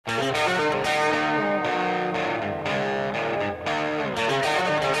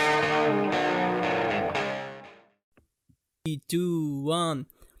1.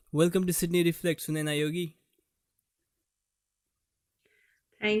 Welcome to Sydney Reflect, Sunayana Yogi.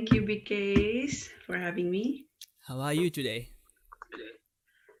 Thank you, Big Case, for having me. How are you today?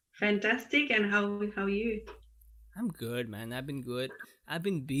 Fantastic. And how are you? I'm good, man. I've been good. I've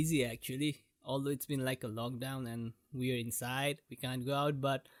been busy actually. Although it's been like a lockdown and we are inside, we can't go out,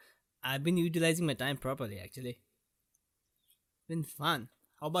 but I've been utilizing my time properly actually. Been fun.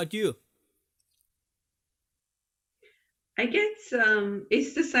 How about you? I guess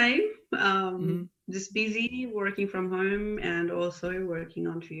it's the same. Mm-hmm. Just busy working from home and also working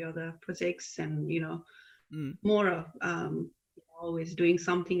on few other projects and Mm. more of always doing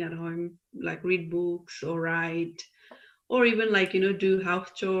something at home like read books or write or even like do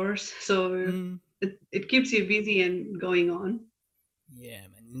house chores. So Mm. it keeps you busy and going on. Yeah,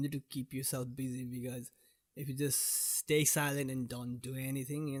 man. You need to keep yourself busy because if you just stay silent and don't do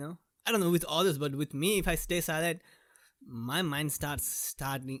anything, I don't know with others, but with me, if I stay silent, my mind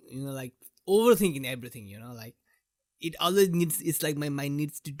starting like overthinking everything, like it always needs, it's like my mind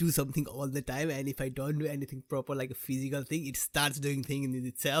needs to do something all the time, and if I don't do anything proper like a physical thing, it starts doing things in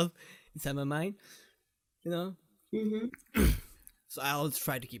itself inside my mind, you know Hmm. so I always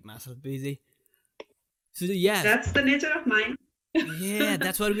try to keep myself busy. So yes, That's the nature of mine. yeah,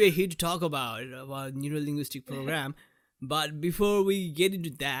 that's what we're here to talk about neuro-linguistic program. But before we get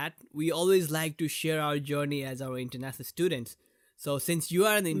into that, we always like to share our journey as our international students. So since you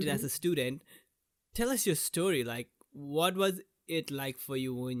are an Hmm. international student, tell us your story. Like, what was it like for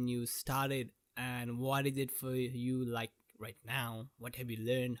you when you started, and what is it for you like right now? What have you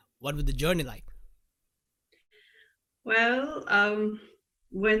learned? What was the journey like? Well,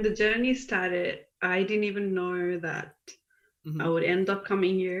 when the journey started, I didn't even know that I Mm-hmm. would end up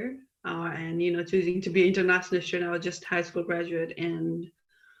coming here and choosing to be international student. I was just high school graduate and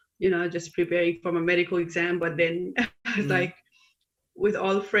just preparing for my medical exam. But then I was Mm-hmm. like, with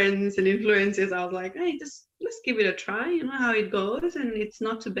all friends and influences, I was like, hey, just let's give it a try. You know how it goes, and it's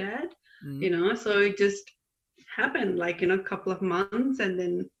not too bad. Mm-hmm. So it just happened like a couple of months, and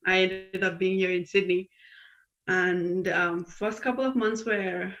then I ended up being here in Sydney. And first couple of months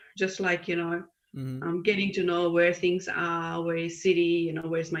were just like Mm-hmm. getting to know where things are, where is city,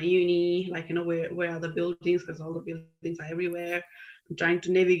 where's my uni, like where are the buildings, because all the buildings are everywhere. I'm trying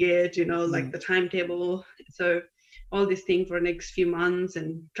to navigate, like the timetable. So all these things for the next few months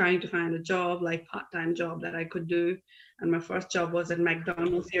and trying to find a job, like part-time job that I could do. And my first job was at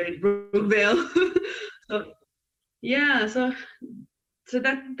McDonald's here in Brookvale. So yeah, so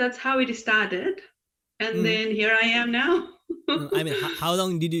that's how it started, and Mm-hmm. then here I am now. I mean, how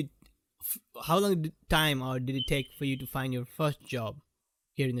long did you how long did time or did it take for you to find your first job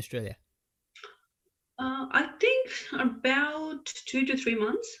here in Australia? I think about 2 to 3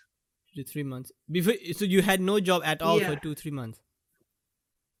 months. 2 to 3 months before, so you had no job at all for Yeah. 2 3 months.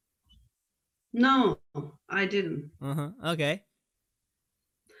 No, I didn't. Uh-huh. Okay.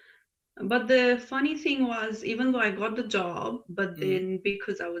 But the funny thing was, even though I got the job, but Mm-hmm. then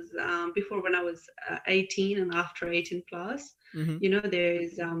because I was before when I was 18 and after 18 plus, Mm-hmm. there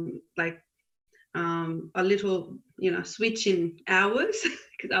is like a little switch in hours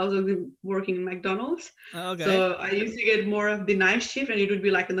because I was working in McDonald's. Okay. So I used to get more of the night shift, and it would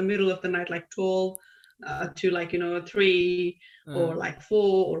be like in the middle of the night, like 12 to like 3 or Uh-huh. like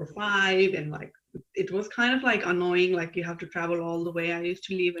 4 or 5, and like it was kind of like annoying. Like you have to travel all the way. I used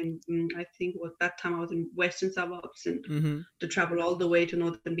to live in I think what that time I was in western suburbs, and Mm-hmm. to travel all the way to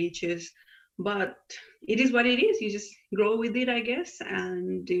northern beaches. But it is what it is. You just grow with it, I guess,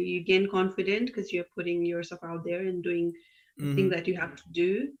 and you gain confidence because you're putting yourself out there and doing the thing Mm-hmm. that you have to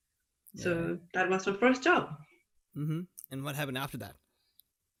do. Yeah. So that was my first job. Mm-hmm. And what happened after that?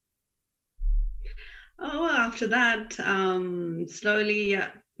 Oh, well, after that, slowly,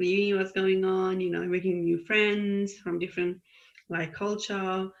 uni was going on, making new friends from different like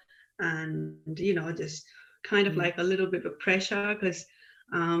culture, and just kind of like Mm-hmm. a little bit of pressure because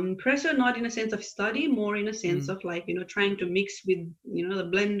pressure not in a sense of study, more in a sense Mm-hmm. of like trying to mix with the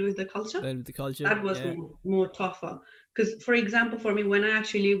blend with the culture. Blend with the culture. That was Yeah. more tougher because, for example, for me when I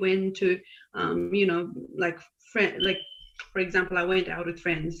actually went to like friend like for example, I went out with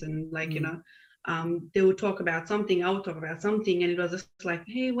friends and like Mm-hmm. they would talk about something, I would talk about something, and it was just like,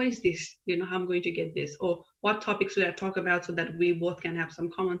 hey, what is this, how I'm going to get this, or what topics should I talk about so that we both can have some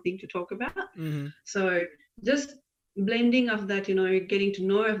common thing to talk about. Mm-hmm. So just blending of that, getting to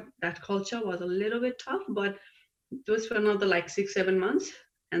know that culture was a little bit tough, but it was for another like 6 7 months,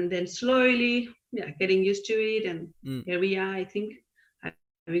 and then slowly, yeah, getting used to it, and here we are, I think,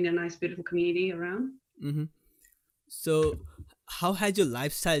 having a nice beautiful community around. Mm-hmm. So how has your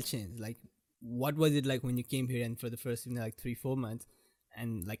lifestyle changed? Like, what was it like when you came here and for the first, 3-4 months,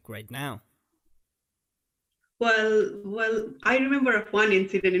 and like right now? Well, I remember of one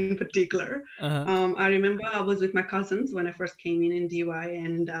incident in particular. Uh-huh. I remember I was with my cousins when I first came in DY,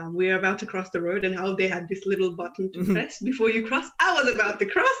 and we were about to cross the road, and how they had this little button to press before you cross. I was about to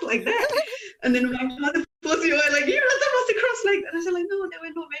cross like that, and then my mother forced me, like, you're not supposed to cross like that. I said, like, no, there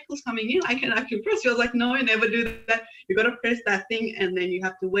were no vehicles coming in. I can cross. She was like, no, you never do that. You got to press that thing, and then you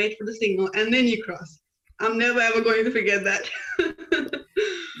have to wait for the signal, and then you cross. I'm never ever going to forget that.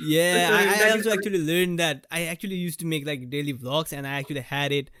 Yeah, So I that is also actually learned that. I actually used to make like daily vlogs, and I actually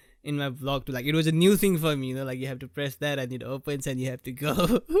had it in my vlog to, like, it was a new thing for me, like you have to press that and it opens and you have to go.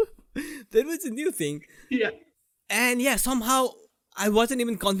 That was a new thing. yeah. And yeah, somehow I wasn't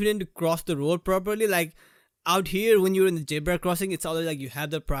even confident to cross the road properly. Like out here, when you're in the zebra crossing, it's always like you have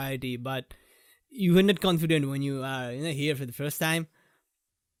the priority, but you were not confident when you are here for the first time.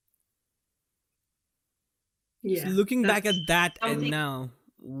 So Yeah, looking back that's at that and something. now,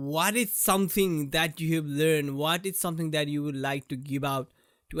 what is something that you have learned? What is something that you would like to give out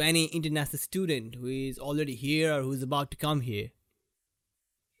to any international student who is already here or who's about to come here?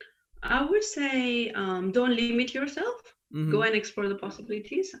 I would say don't limit yourself. Go Mm-hmm. and explore the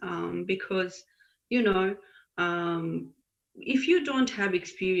possibilities because, you know, um, if you don't have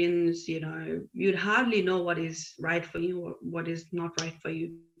experience, you'd hardly know what is right for you or what is not right for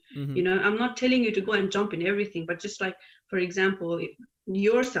you. Mm-hmm. I'm not telling you to go and jump in everything, but just like, for example,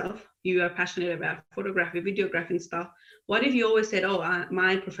 yourself, you are passionate about photography, videography, and stuff. What if you always said, oh,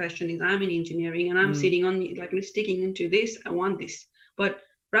 my profession is I'm in engineering and I'm Mm-hmm. sitting on, like, sticking into this, I want this. But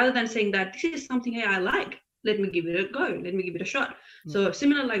rather than saying that this is something, hey, I like, let me give it a go, let me give it a shot. Yeah. So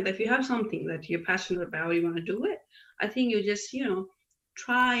similar like that, if you have something that you're passionate about, you want to do it, I think you just,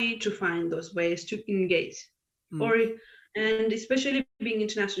 try to find those ways to engage. Mm. Or and especially being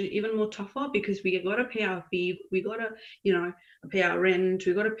international, even more tougher because we gotta pay our fee, we gotta, pay our rent,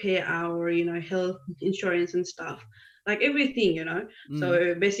 we gotta pay our, health insurance and stuff, like everything, Mm.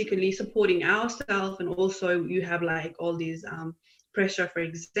 so basically supporting ourselves, and also you have like all these pressure for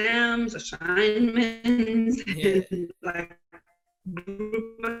exams, assignments, Yeah. and like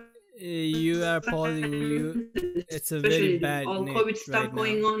group You are pausing. You. assignments, It's a very especially bad all net COVID right stuff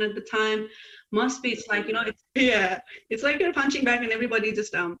going now. on at the time. Must be, it's like, it's, yeah, it's like you're punching back and everybody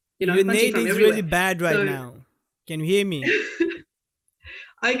just Your punching net from is really everywhere. bad right So now. Can you hear me?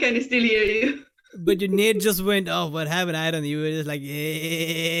 I can still hear you. But your net just went off. What happened? I don't know. You were just like,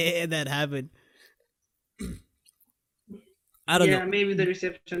 yeah, that happened. I don't know. Yeah, maybe the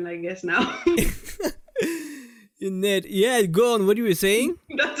reception, I guess now. Your net. Yeah, go on. What you were saying?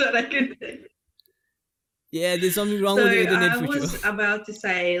 That's what I can say. Yeah, there's something wrong So with the internet I for sure. was about to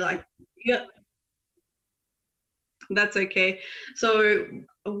say, like, yeah, that's okay. So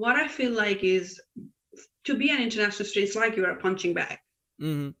what I feel like is, to be an international student, it's like you are a punching bag.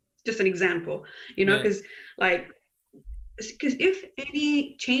 Mm-hmm. Just an example, Yeah. because like, because if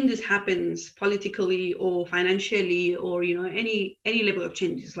any changes happens politically or financially, or any level of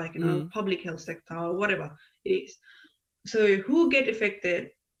changes, like Mm-hmm. public health sector or whatever it is, so who get affected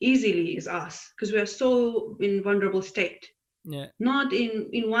easily is us, because we are so in vulnerable state, Yeah. not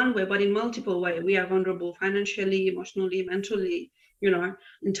in one way but in multiple way. We are vulnerable financially, emotionally, mentally,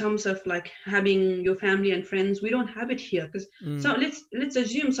 in terms of like having your family and friends. We don't have it here, because so Mm. let's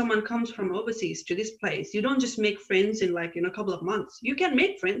assume someone comes from overseas to this place. You don't just make friends in like a couple of months. You can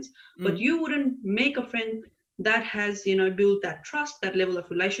make friends, but Mm. you wouldn't make a friend that has built that trust, that level of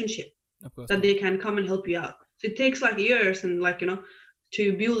relationship, Of course that not. they can come and help you out. So it takes like years, and like to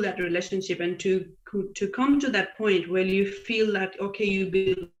build that relationship, and to come to that point where you feel that okay, you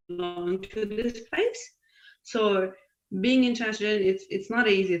belong to this place. So being international, it's not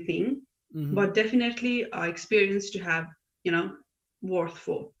an easy thing, Mm-hmm. but definitely our experience to have worth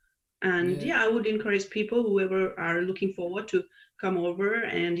for. And Yeah. yeah, I would encourage people, whoever are looking forward to come over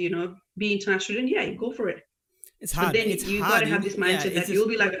and be international, yeah, go for it. It's But hard, man. then It's you got hard. to have this Yeah. mindset It's that just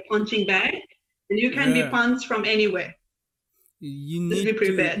you'll be like a punching bag, and you can be yeah. punched from anywhere. You Just be need to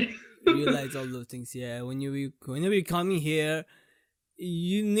prepared. realize all those things. Yeah. Whenever you coming here,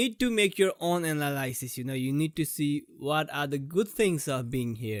 you need to make your own analysis. You need to see what are the good things of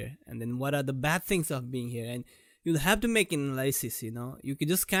being here, and then what are the bad things of being here, and you'll have to make an analysis. You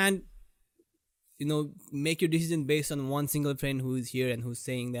just can't make your decision based on one single friend who is here and who's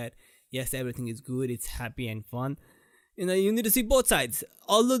saying that yes, everything is good, it's happy and fun. You need to see both sides.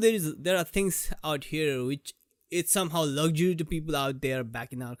 Although there are things out here which it's somehow luxury to people out there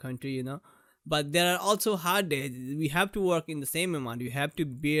back in our country. But there are also hard days. We have to work in the same amount. We have to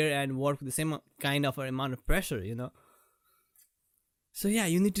bear and work with the same kind of amount of pressure. So yeah,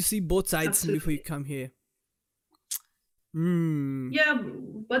 you need to see both sides before you Absolutely. come here. Hmm. Yeah,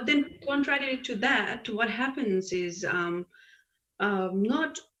 but then contrary to that, what happens is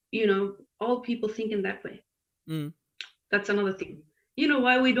not, all people think in that way. Hmm. That's another thing.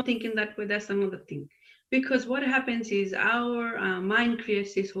 Why we don't think in that way? That's another thing. Because what happens is our mind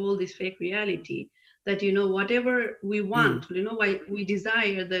creates this fake reality that, whatever we Hmm. want, why we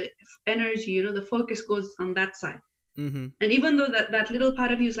desire the energy, the focus goes on that side. Mm-hmm. And even though that little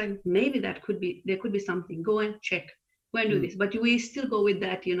part of you is like, maybe there could be something, go and check, go and do Hmm. this. But we still go with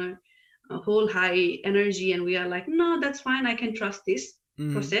that, a whole high energy, and we are like, no, that's fine. I can trust this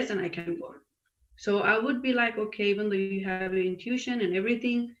Hmm. process and I can go on. So I would be like, okay, even though you have your intuition and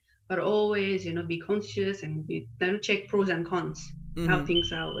everything, but always, be conscious and then check pros and cons, how Mm-hmm. things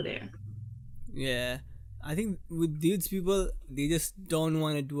are over there. Yeah. I think with these people, they just don't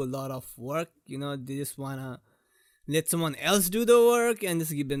want to do a lot of work. They just wanna let someone else do the work and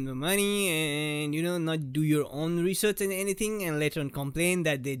just give them the money, and not do your own research and anything, and later on complain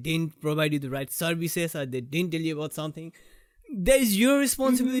that they didn't provide you the right services or they didn't tell you about something. That is your Mm-hmm.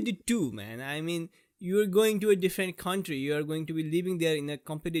 responsibility too, man. I mean, you're going to a different country, you are going to be living there in a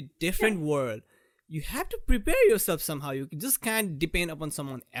completely Yeah. different world. You have to prepare yourself somehow. You just can't depend upon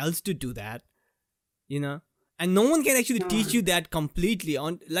someone else to do that, you know and no one can actually teach No. you that completely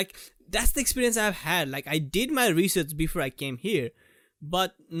on, like, that's the experience I've had. Like, I did my research before I came here,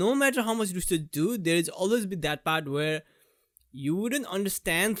 but no matter how much research do, there is always be that part where you wouldn't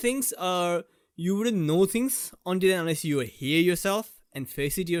understand things, or you wouldn't know things until and unless you are here yourself and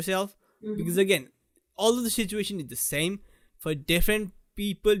face it yourself. Because Mm-hmm. again, all of the situation is the same for different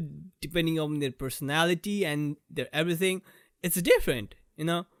people, depending on their personality and their everything. It's different,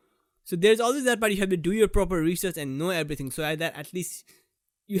 so there's always that part. You have to do your proper research and know everything, so that at least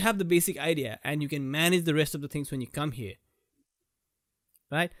you have the basic idea and you can manage the rest of the things when you come here,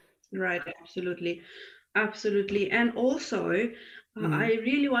 right? Right, absolutely. Absolutely. And also, Mm-hmm. I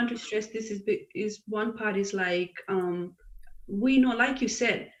really want to stress this is one part is like, we know, like you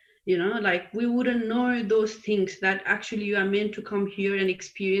said, like we wouldn't know those things that actually you are meant to come here and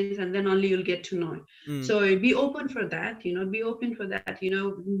experience, and then only you'll get to know. Mm. So be open for that, be open for that,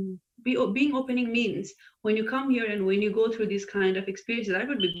 being opening means when you come here and when you go through this kind of experience, that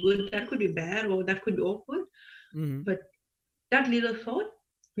could be good, that could be bad, or that could be awkward. Mm-hmm. But that little thought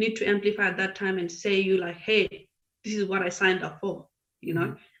need to amplify at that time and say you like, hey, this is what I signed up for,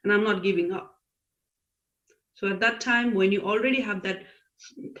 Mm-hmm. and I'm not giving up. So at that time, when you already have that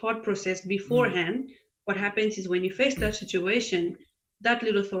thought process Mm-hmm. beforehand, what happens is when you face that situation, that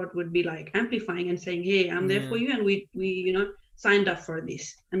little thought would be like amplifying and saying, hey, I'm there Yeah. for you, and we signed up for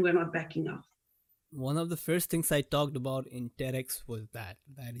this, and we're not backing off. One of the first things I talked about in TEDx was that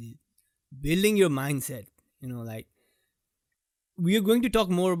is building your mindset. Like, we are going to talk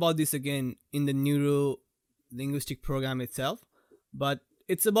more about this again in the neuro linguistic program itself, but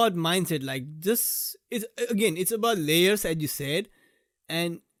it's about mindset. Like, just it's about layers, as you said,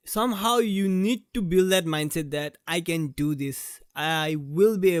 and somehow you need to build that mindset that I can do this, I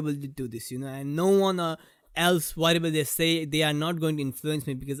will be able to do this, and no one else, whatever they say, they are not going to influence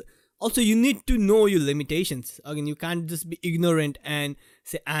me. Because also you need to know your limitations. Again, you can't just be ignorant and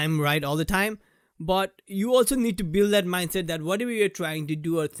say I'm right all the time, but you also need to build that mindset that whatever you're trying to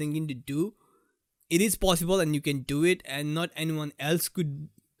do or thinking to do, it is possible and you can do it, and not anyone else could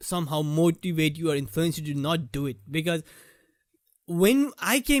somehow motivate you or influence you to not do it. Because when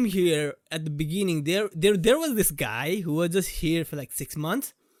I came here at the beginning, there was this guy who was just here for like 6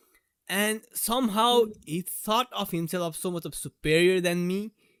 months, and somehow Mhm. he thought of himself so much of superior than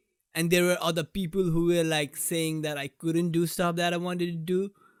me. And there were other people who were like saying that I couldn't do stuff that I wanted to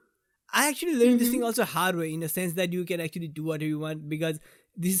do. I actually learned this thing Mhm. also hard way, in the sense that you can actually do whatever you want. Because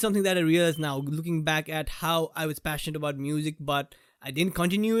this is something that I realize now, looking back at how I was passionate about music, but I didn't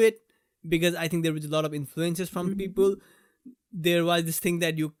continue it because I think there was a lot of influences from people. Mhm. There was this thing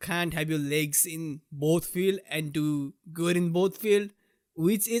that you can't have your legs in both field and do good in both field,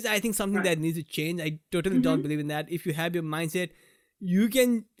 which is, I think, something Right. that needs to change. I totally don't Mhm. believe in that. If you have your mindset, you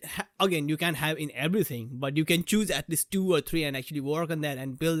can again, you can't have in everything, but you can choose at least two or three and actually work on that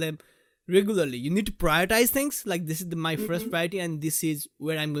and build them regularly. You need to prioritize things, like this is my first Mhm. priority and this is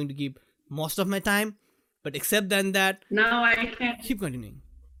where I'm going to give most of my time. But except than that, Now I can keep continuing.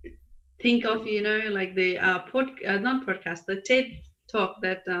 think of like the not podcast, the TED talk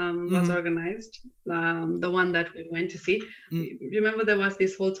that was Mm-hmm. organized, the one that we went to see. Mm. Remember there was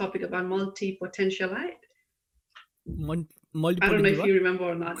this whole topic about multi-potentialite. I don't know Multi-potential if you what? remember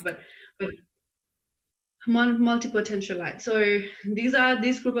or not, but multi-potentialite. So these are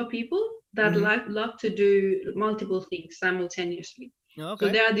this group of people that Mm-hmm. love to do multiple things simultaneously. So Okay.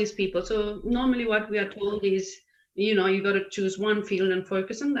 there are these people. So normally what we are told is, you know, you got to choose one field and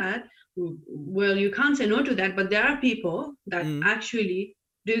focus on that. Well, you can't say no to that, but there are people that Mm. actually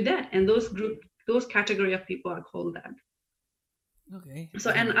do that, and those category of people are called that. Okay. So,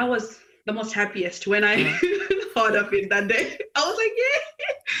 I didn't and know I that. was the most happiest when I Uh, heard of it that day. I was like,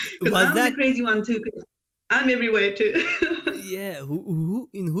 yeah, because was I'm the that? crazy one too. 'Cause I'm everywhere too. Yeah. Who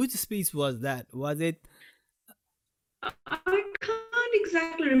in whose speech was that? Was it I can't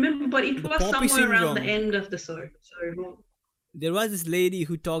exactly remember, but it the was poppy somewhere around the syndrome? end of the show. So, There was this lady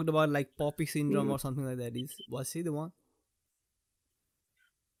who talked about like poppy syndrome mm, or something like that. Is was she the one?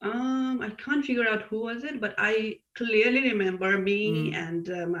 I can't figure out who was it, but I clearly remember me Mm. and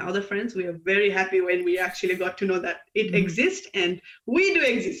my other friends. We were very happy when we actually got to know that it Hmm. exists and we do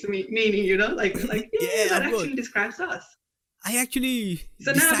exist. Meaning, you know, like yeah, Yeah, that of course. actually describes us. I actually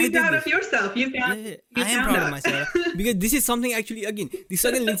So now be decided proud of this. yourself. Yeah, yeah, You I am found proud of out. myself because this is something actually again. This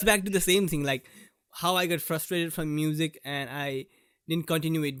again links back to the same thing, like how I got frustrated from music and I didn't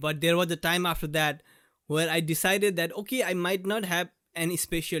continue it. But there was a time after that where I decided that okay, I might not have any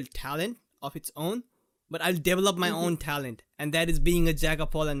special talent of its own, but I'll develop my Mhm. own talent, and that is being a jack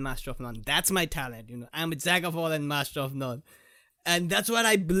of all and master of none. That's my talent, you know. I'm a jack of all and master of none, and that's what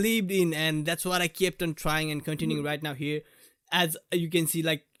I believed in, and that's what I kept on trying and continuing right now here. As you can see,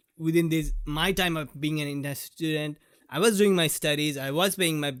 like within this my time of being an industry student, I was doing my studies, I was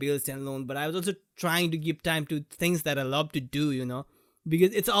paying my bills and loan, but I was also trying to give time to things that I love to do, you know,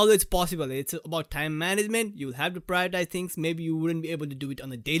 because it's always possible. It's about time management. You'll have to prioritize things. Maybe you wouldn't be able to do it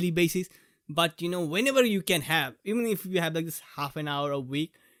on a daily basis, but you know, whenever you can have, even if you have like this half an hour a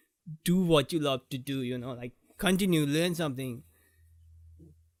week, do what you love to do, you know, like continue, learn something.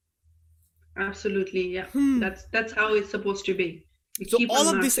 Absolutely, yeah. Hmm. That's how it's supposed to be. You So keep all on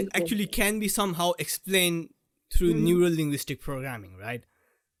of this marching forward. actually can be somehow explained through Mhm. neuro-linguistic programming, right?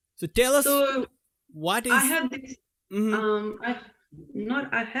 So tell us So what I is. have this. Mm-hmm, I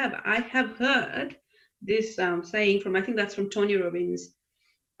not I have heard this saying from, I think that's from Tony Robbins.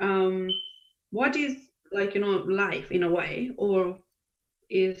 Um, what is, like, you know, life in a way, or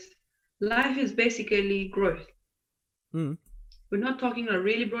is life is basically growth. mm-hmm, We're not talking a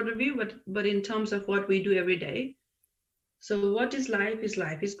really broader view, but in terms of what we do every day. So what is life? Is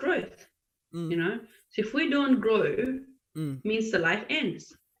life is growth. mm-hmm, You know. So if we don't grow, mm. means the life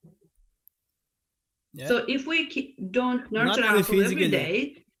ends. Yeah, So if we don't not nurture only ourselves every physically.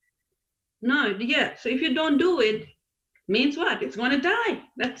 day, no, yeah. So if you don't do it, means what? It's going to die.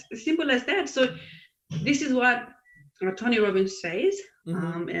 That's as simple as that. So this is what Tony Robbins says,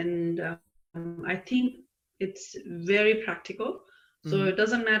 Mm-hmm, and I think it's very practical. So it mm-hmm,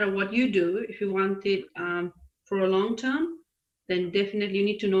 doesn't matter what you do. If you want it for a long term, then definitely you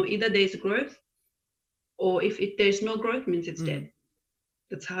need to know either there's growth, or if there's no growth, means it's mm-hmm, dead.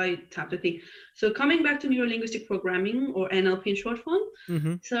 That's how you have to think. So coming back to neuro-linguistic programming, or NLP in short form.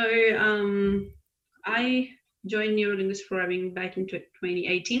 mm-hmm, So I joined neuro-linguistic programming back in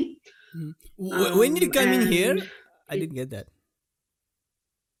 2018, mm-hmm. When did you come in here? and I didn't get that.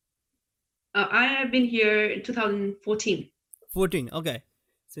 I have been here in 2014. 14. Okay,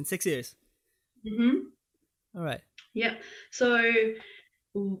 since 6 years. Hmm. All right. Yeah. So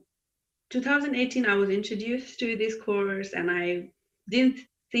 2018, I was introduced to this course, and I didn't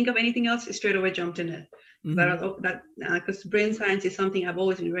think of anything else. Straight away jumped in it. Mm-hmm, That because brain science is something I've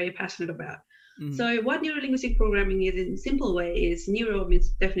always been very passionate about. mm-hmm, So what neuro-linguistic programming is, in simple way, is neuro means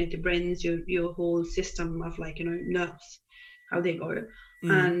definitely brains, your whole system of, like, you know, nerves, how they go,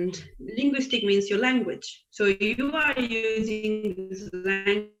 mm-hmm, and linguistic means your language. So you are using this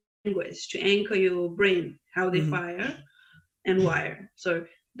language to anchor your brain, how they mm-hmm, fire and wire. So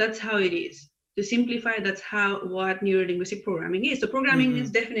that's how it is. To simplify, that's how what neuro-linguistic programming is. So programming mm-hmm,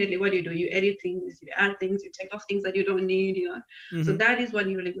 means definitely what you do. You edit things, you add things, you take off things that you don't need, you know. So mm-hmm, that is what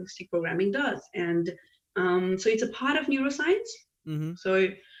neuro-linguistic programming does. And so it's a part of neuroscience. mm-hmm, So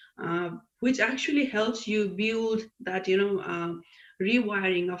which actually helps you build that, you know,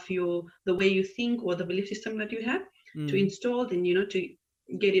 rewiring of the way you think, or the belief system that you have, to mm-hmm. install, then, you know, to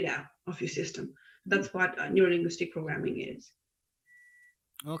get it out of your system. That's what neuro-linguistic programming is.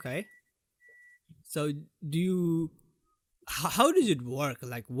 Okay. So do you how does it work?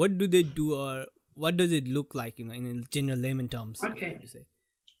 Like, what do they do, or what does it look like? You know, in general layman terms, if I Okay. have to say.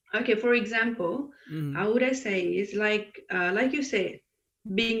 Okay. For example, Mm-hmm. how would I say is, like you said,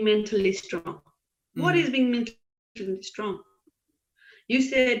 being mentally strong. What Mm-hmm. is being mentally strong? You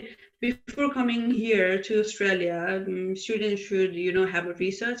said before coming here to Australia, students should, you know, have a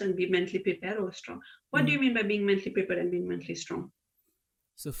research and be mentally prepared or strong. What do Mm-hmm. you mean by being mentally prepared and being mentally strong?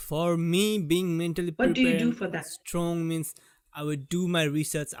 So for me, being mentally What do you prepared do and for that? strong means I would do my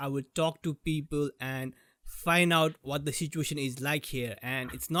research, I would talk to people and find out what the situation is like here.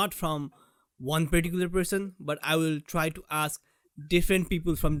 And it's not from one particular person, but I will try to ask different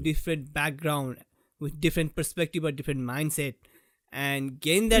people from different background with different perspective or different mindset, and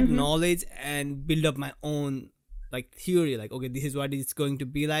gain that Mm-hmm. knowledge and build up my own like theory, like okay, this is what it's going to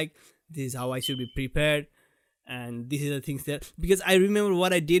be like, this is how I should be prepared, and this is the things that, because I remember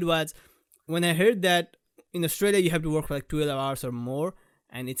what I did was, when I heard that in Australia you have to work for like 12 hours or more,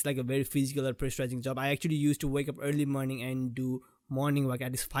 and it's like a very physical or pressurizing job, I actually used to wake up early morning and do morning work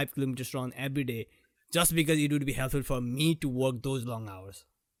at least 5 kilometers run every day, just because it would be helpful for me to work those long hours.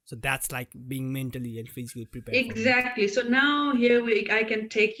 So that's like being mentally and physically prepared for me. Exactly. So now here I can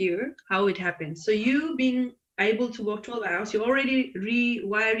take you how it happens. So you being able to work 12 hours, you're already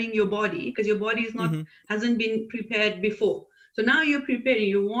rewiring your body because your body is not Mm-hmm. hasn't been prepared before. So now you're preparing,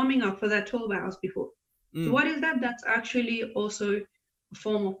 you're warming up for that 12 hours before. So Mm. what is that? That's actually also a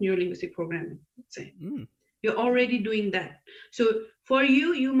form of neurolinguistic programming, let's say. Mm. You're already doing that. So for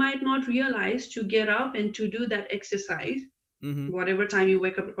you, you might not realize to get up and to do that exercise, Mm-hmm. whatever time you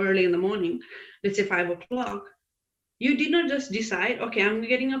wake up early in the morning, let's say 5 o'clock, you did not just decide, okay, I'm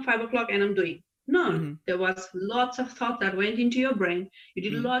getting up 5 o'clock and I'm doing. No, Mm-hmm. there was lots of thought that went into your brain. You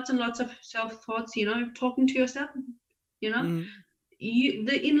did Mm-hmm. lots and lots of self thoughts, talking to yourself, you know.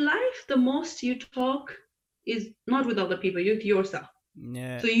 Mm-hmm. In life, the most you talk is not with other people, you with yourself.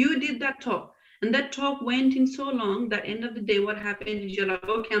 Yeah. So you did that talk. And that talk went in so long that end of the day, what happened is you're like,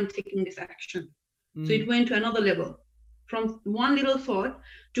 okay, I'm taking this action. So Mm-hmm. it went to another level. From one little thought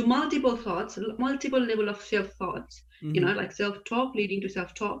to multiple thoughts, multiple level of self-thoughts, Mm-hmm. like self-talk leading to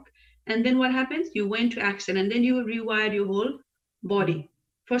self-talk. And then what happens? You went to action and then you rewired your whole Mm-hmm. body.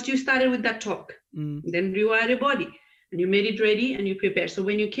 First, you started with that talk, then rewired your body and you made it ready and you prepared. So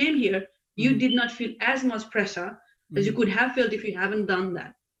when you came here, you Mm-hmm. did not feel as much pressure as you Mm-hmm. could have felt if you haven't done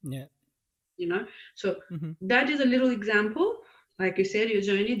that. Yeah. So Mm-hmm. that is a little example. Like you said, your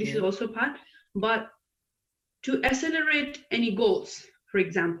journey, this is Yeah. also part. But to accelerate any goals, for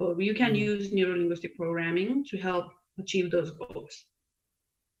example, you can Mm-hmm. use neuro-linguistic programming to help achieve those goals.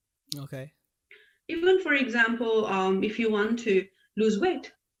 Okay. Even for example, if you want to lose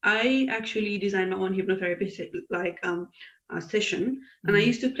weight, I actually designed my own hypnotherapy session, and I Mm-hmm.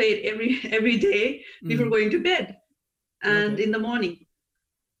 used to play it every day before Mm-hmm. going to bed and Okay. in the morning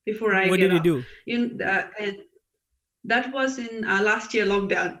before I What get did you up. do? And that was in last year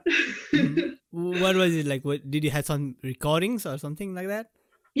lockdown. Mm-hmm. What was it like? What did you have some recordings or something like that?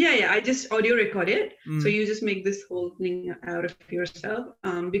 Yeah, I just audio record it. So Mm-hmm. you just make this whole thing out of yourself.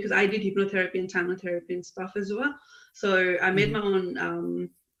 Because I did hypnotherapy and timer therapy and stuff as well. So I made Mm-hmm. my own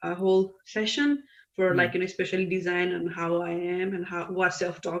a whole session for Mm-hmm. especially design on how I am and what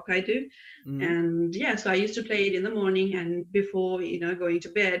self-talk I do. Mm-hmm. And yeah, so I used to play it in the morning and before, going to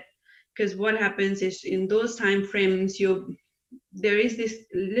bed. Because what happens is in those time frames, there is this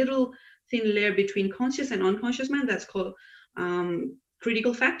little thin layer between conscious and unconscious mind that's called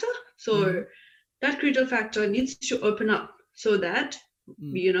critical factor. Mm-hmm. So that critical factor needs to open up so that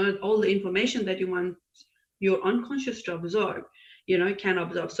all the information that you want your unconscious to absorb, can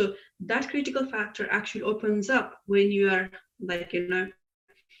absorb. So that critical factor actually opens up when you are like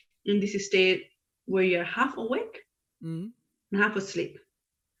in this state where you're half awake Mm-hmm. and half asleep.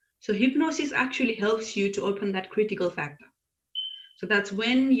 So hypnosis actually helps you to open that critical factor. So that's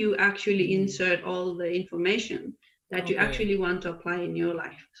when you actually Mm-hmm. insert all the information that you Okay. actually want to apply in your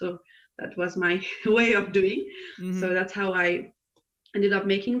life. So that was my way of doing. Mm-hmm. So that's how I ended up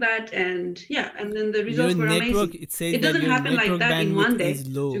making that. And yeah, and then the Your results were network, amazing. it says It that doesn't your happen like network that in bandwidth one day. is So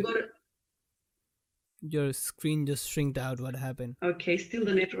you low. got to, Your screen just shrinked out. What happened? okay, still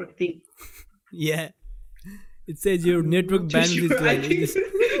the network thing. Yeah. It says your I'm network not too bandwidth is sure. low. I It think just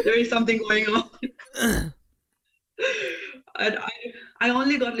there is something going on. And I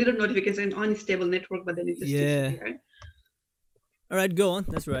only got little notification on unstable network, but then it just yeah. disappeared. All right, go on.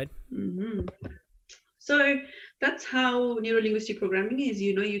 That's right. Mm-hmm. So that's how neuro-linguistic programming is.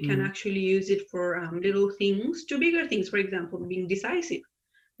 You can Mm-hmm. actually use it for little things to bigger things. For example, being decisive.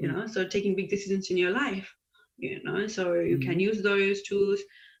 So taking big decisions in your life. So you can Mm-hmm. use those tools.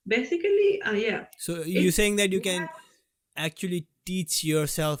 Basically, yeah. So you're It's saying that you can actually teach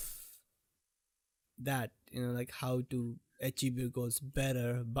yourself that, like how to achieve your goals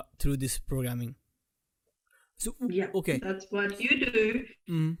better, but through this programming. So yeah, okay. that's what you do,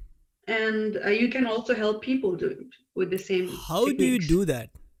 Mm-hmm. and you can also help people do it with the same How do you techniques. do that?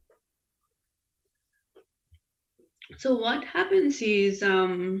 So what happens is,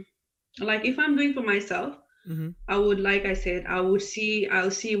 like if I'm doing for myself, I'll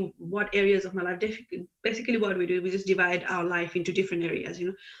see what areas of my life. Basically, what we do, we just divide our life into different areas.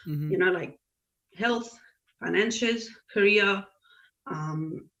 Like health, finances, career,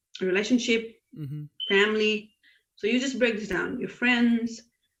 relationship, family. So you just break this down, your friends,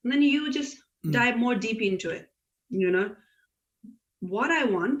 and then you just dive more deep into it. What I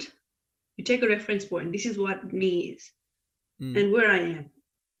want, you take a reference point. This is what me is and where I am.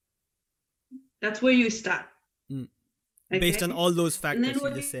 That's where you start. Okay? Based on all those factors you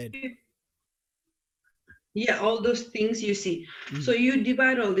just said. Yeah, all those things you see. So you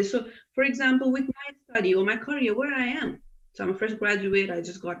divide all this. So for example, with my study or my career, where I am. So I'm a fresh graduate. I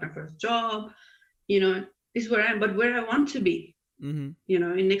just got my first job. This is where I am, but where I want to be, in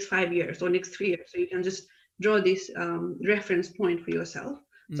next 5 years or next 3 years. So you can just draw this reference point for yourself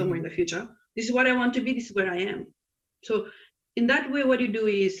somewhere in the future. This is what I want to be. This is where I am. So in that way, what you do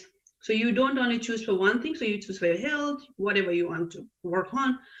is, so you don't only choose for one thing. So you choose for your health, whatever you want to work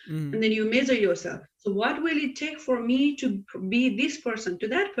on, and then you measure yourself. So what will it take for me to be this person to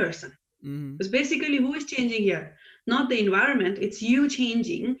that person? Because basically, who is changing here? Not the environment. It's you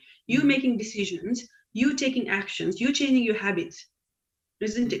changing, you making decisions, you taking actions, you changing your habits,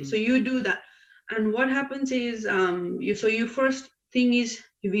 isn't it? So you do that. And what happens is, your first thing is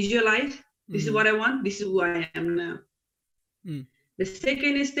you visualize, this is what I want, this is who I am now. The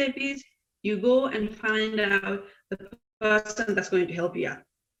second step is you go and find out the person that's going to help you out.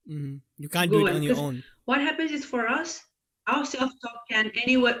 You can't do it on your own. What happens is, for us, our self-talk can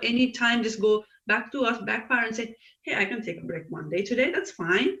anytime just go back to us, backfire and say, hey, I can take a break one day today. That's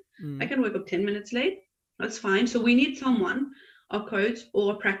fine. I can wake up 10 minutes late. That's fine. So we need someone, a coach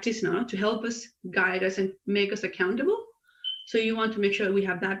or a practitioner, to help us, guide us, and make us accountable. So you want to make sure we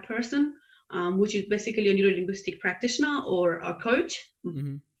have that person, which is basically a neuro-linguistic practitioner or a coach.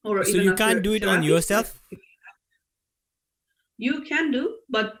 Or so you can't do it on yourself? You can do,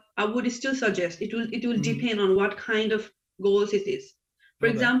 but I would still suggest it will depend on what kind of goals it is. For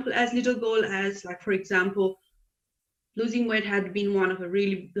example, as little goal as, like, for example, losing weight had been one of a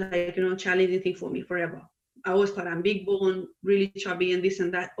really, challenging thing for me forever. I always thought I'm big bone, really chubby, and this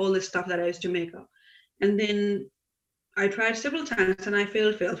and that, all the stuff that I used to make up. And then I tried several times and I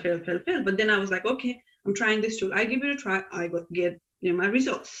failed. But then I was like, okay, I'm trying this tool. I give it a try. I get my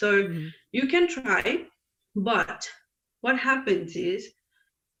results. So you can try, but what happens is,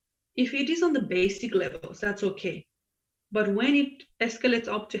 if it is on the basic levels, that's okay. But when it escalates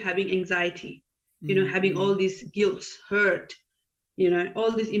up to having anxiety, having all these guilt, hurt,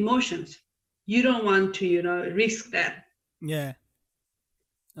 all these emotions, you don't want to, risk that. Yeah.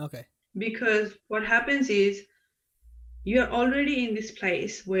 Okay. Because what happens is, you're already in this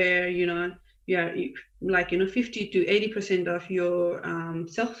place where, you're like, 50 to 80% of your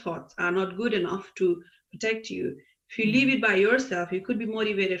self-thoughts are not good enough to protect you. If you leave it by yourself, you could be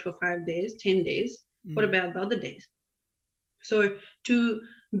motivated for 5 days, 10 days. What about the other days? So to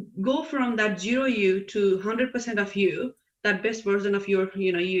go from that 0 you to 100% of you, that best version of your,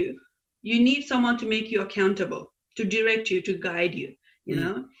 you need someone to make you accountable, to direct you, to guide you,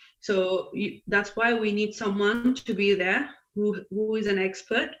 So that's why we need someone to be there who is an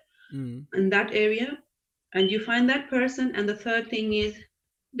expert in that area. And you find that person. And the third thing is,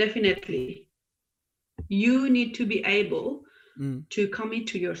 definitely, you need to be able to commit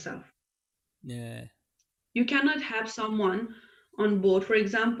to yourself. Yeah. You cannot have someone on board. For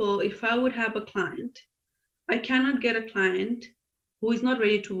example, if I would have a client, I cannot get a client who is not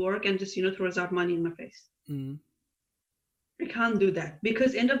ready to work and just, throws out money in my face. I can't do that,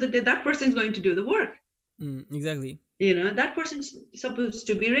 because end of the day, that person is going to do the work. Exactly. That person's supposed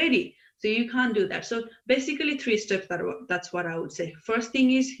to be ready. So you can't do that. So basically 3 steps, that's what I would say. First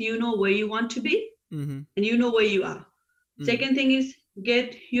thing is, where you want to be and where you are. Second thing is,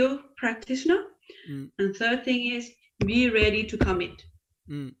 get your practitioner. And third thing is, be ready to commit.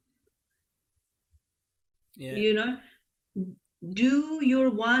 Yeah. Do your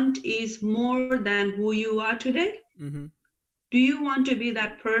want is more than who you are today? Do you want to be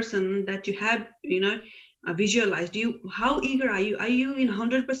that person that you have, visualized? How eager are you? Are you in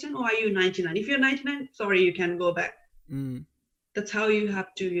 100% or are you 99? If you're 99, sorry, you can go back. That's how you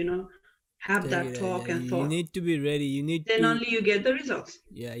have to, have that talk and thought. You need to be ready. Then only you get the results.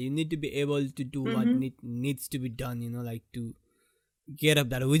 Yeah, you need to be able to do what needs to be done, like to get up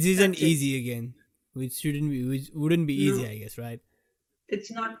that, which isn't easy again. Which wouldn't be easy, I guess, right?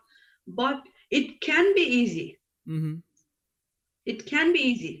 It's not, but it can be easy. It can be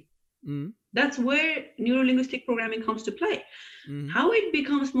easy. That's where neuro-linguistic programming comes to play. How it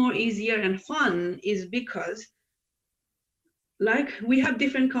becomes more easier and fun is because, like, we have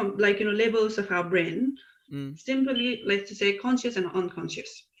different levels of our brain. Simply, let's just say conscious and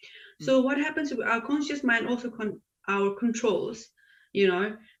unconscious. So what happens, our conscious mind also our controls,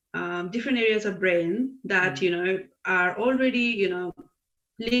 different areas of brain that, are already,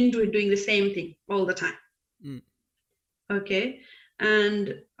 linked with doing the same thing all the time. Okay.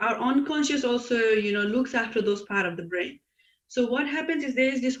 And our unconscious also, looks after those part of the brain. So what happens is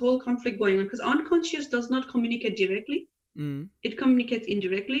there is this whole conflict going on because unconscious does not communicate directly. It communicates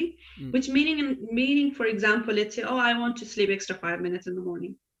indirectly, which meaning, for example, let's say, oh, I want to sleep extra 5 minutes in the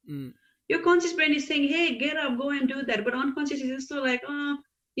morning. Your conscious brain is saying, hey, get up, go and do that. But unconscious is still like, oh,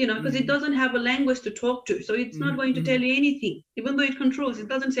 because it doesn't have a language to talk to. So it's not going to tell you anything. Even though it controls, it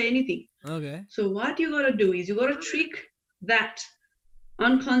doesn't say anything. Okay. So what you got to do is you got to trick that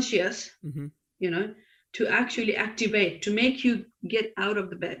unconscious, to actually activate, to make you get out of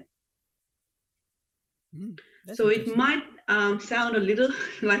the bed. So it might sound a little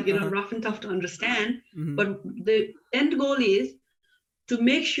like, rough and tough to understand, but the end goal is to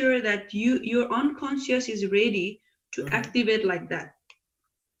make sure that your unconscious is ready to activate like that.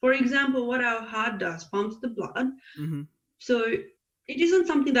 For example, what our heart does, pumps the blood. So it isn't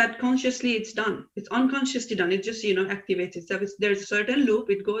something that consciously it's done. It's unconsciously done. It just, activates itself. There's a certain loop.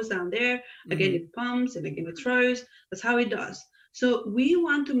 It goes down there. Again, it pumps and again it throws. That's how it does. So we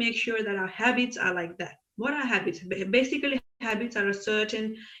want to make sure that our habits are like that. What are habits? Basically, habits are a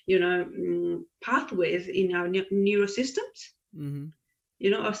certain, pathways in our neurosystems,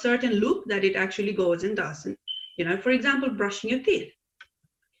 a certain loop that it actually goes and does. And, for example, brushing your teeth.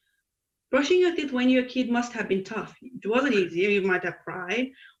 Brushing your teeth when you're a kid must have been tough. It wasn't easy. You might have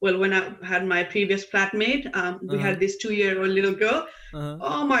cried. Well, when I had my previous flatmate, we had this 2-year-old little girl.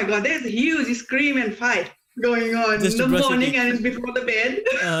 Oh my God, there's a huge scream and fight going on in the morning and it's before the bed.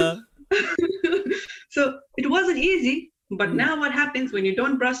 So it wasn't easy. But now what happens when you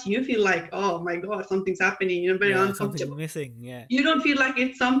don't brush, you feel like, oh my God, something's happening. You're very uncomfortable. Something missing. Yeah. You don't feel like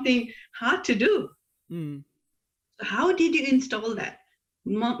it's something hard to do. So how did you install that?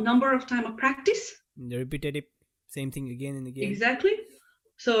 Number of time of practice, the repetitive same thing again and again. Exactly.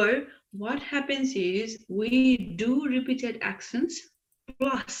 So what happens is we do repeated actions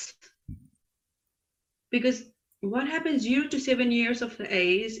plus, because what happens 0 to 7 years of the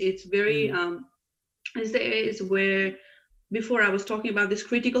age, it's very is the age where, before I was talking about this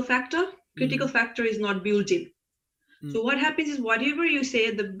critical factor factor is not built in. So what happens is whatever you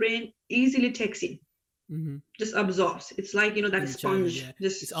say, the brain easily takes in. Just absorbs. It's like, that sponge.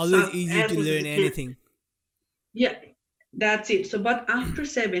 Just it's always easy to learn anything. Yeah, that's it. So, but after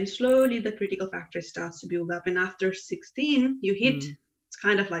 7, slowly the critical factor starts to build up. And after 16, you hit, it's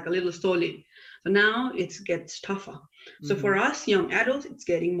kind of like a little solid. So now it gets tougher. So for us, young adults, it's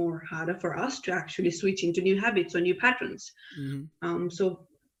getting more harder for us to actually switch into new habits or new patterns. So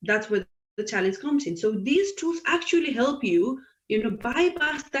that's where the challenge comes in. So these tools actually help you,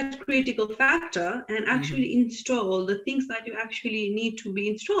 bypass that critical factor and actually install the things that you actually need to be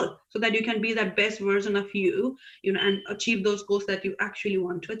installed so that you can be that best version of you, and achieve those goals that you actually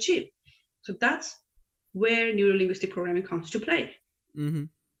want to achieve. So that's where neuro-linguistic programming comes to play. Do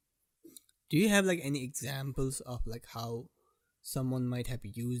you have like any examples of like how someone might have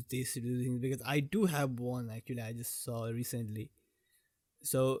used this to do things? Because I do have one actually, I just saw recently.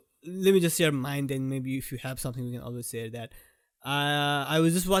 So let me just share mine, then maybe if you have something we can always share that. I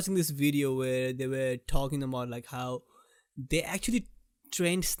was just watching this video where they were talking about like how they actually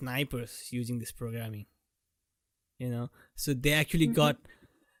trained snipers using this programming. So they actually got.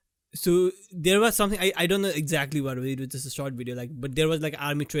 So there was something I don't know exactly what it was, just a short video but there was like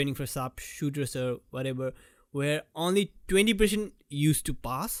army training for sharpshooters or whatever, where only 20% used to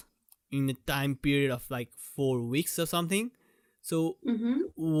pass in a time period of like 4 weeks or something. So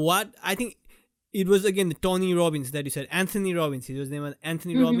what I think. It was again the Tony Robbins that you said, Anthony Robbins. His name was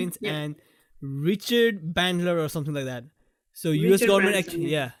Anthony Robbins and Richard Bandler or something like that. So U.S. government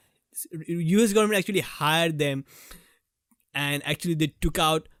U.S. government actually hired them, and actually they took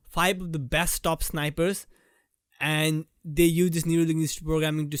out 5 of the best top snipers, and they used this neuro-linguistic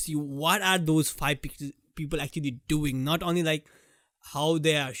programming to see what are those 5 people actually doing. Not only like how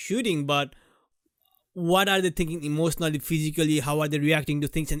they are shooting, but what are they thinking emotionally, physically, how are they reacting to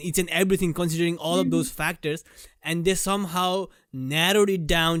things, and each and everything, considering all of those factors. And they somehow narrowed it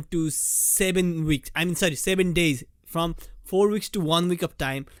down to 7 days, from 4 weeks to 1 week of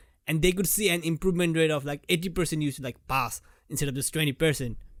time, and they could see an improvement rate of like 80% used to like pass instead of just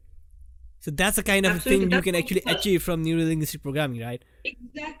 20%. So that's the kind of thing you can actually achieve from neuro-linguistic programming, right?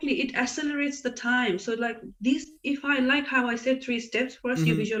 Exactly. It accelerates the time. So like this, if I like how I said 3 steps, first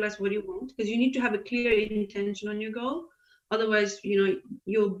you visualize what you want, because you need to have a clear intention on your goal. Otherwise,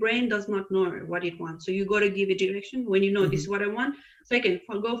 your brain does not know what it wants. So you got to give it direction. When you know this is what I want, second,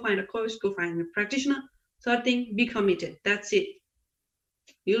 go find a coach, go find a practitioner. Third thing, be committed. That's it.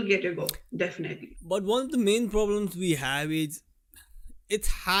 You'll get your goal, definitely. But one of the main problems we have is it's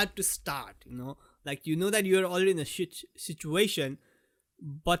hard to start, like that you're already in a shit situation,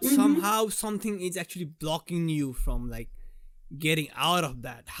 but somehow something is actually blocking you from like getting out of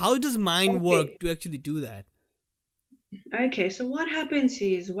that. How does mind work to actually do that? Okay, so what happens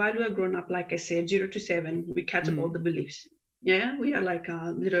is while we are grown up, like I said, 0 to 7, we catch up all the beliefs. Yeah, we are like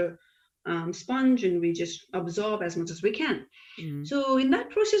a little sponge, and we just absorb as much as we can. So in that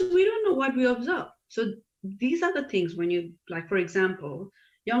process, we don't know what we observe. So these are the things when you, like, for example,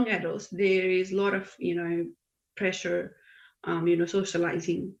 young adults, there is a lot of, pressure,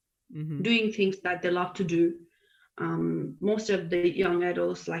 socializing, doing things that they love to do. Most of the young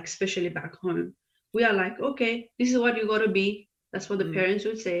adults, like especially back home, we are like, okay, this is what you got to be. That's what the parents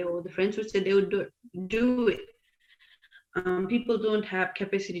would say, or the friends would say. They would do it. People don't have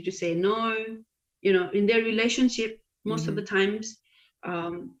capacity to say no. In their relationship, most of the times,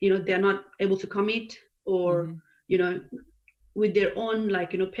 they're not able to commit, or with their own,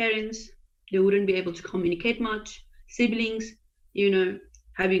 like, parents, they wouldn't be able to communicate much. Siblings,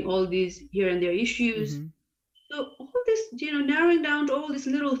 having all these here and there issues. So all this, narrowing down to all these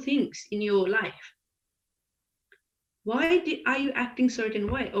little things in your life. Why are you acting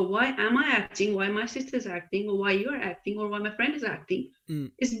certain way? Or why am I acting? Why my sister's acting? Or why you're acting? Or why my friend is acting?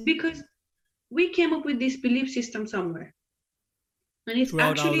 It's because we came up with this belief system somewhere. And it's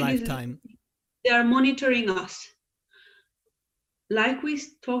throughout actually our lifetime. They are monitoring us. Like we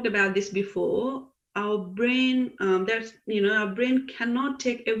talked about this before, our brain, our brain cannot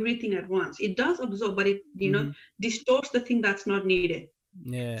take everything at once. It does absorb, but it, distorts the thing that's not needed.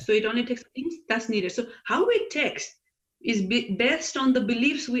 Yeah. So it only takes things that's needed. So how it takes is based on the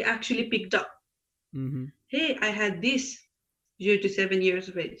beliefs we actually picked up. Hey, I had this 0 to 7 years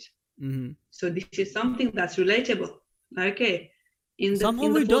of age. So this is something that's relatable. Okay. Somehow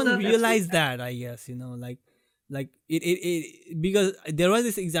we don't realize that, I guess, like it because there was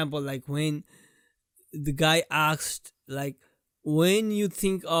this example, like when the guy asked, like, when you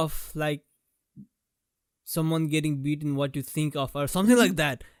think of like someone getting beaten, what you think of, or something like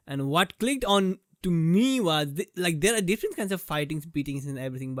that. And what clicked on to me was like there are different kinds of fightings, beatings, and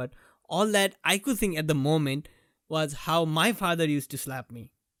everything, but all that I could think at the moment was how my father used to slap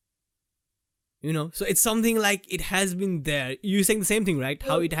me. So it's something like it has been there. You're saying the same thing, right?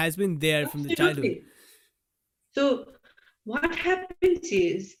 How it has been there from the childhood. So what happens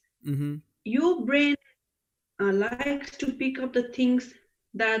is your brain likes to pick up the things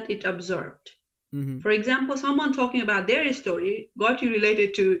that it observed. For example, someone talking about their story got you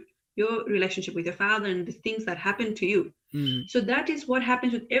related to your relationship with your father and the things that happened to you. So that is what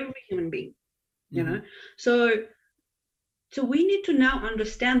happens with every human being, So we need to now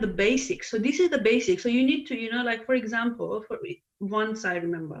understand the basics. So this is the basics. So you need to, like, for example, for once I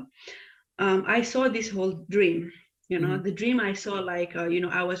remember, I saw this whole dream, the dream I saw, like,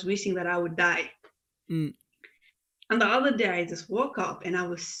 I was wishing that I would die. And the other day I just woke up and I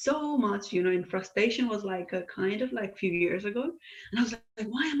was so much, in frustration. Was like a kind of like few years ago. And I was like,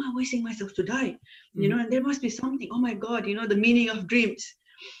 why am I wishing myself to die? And there must be something. Oh my God, the meaning of dreams.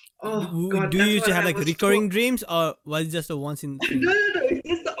 Oh God. Do you used to have like recurring dreams, or was it just a once in? No.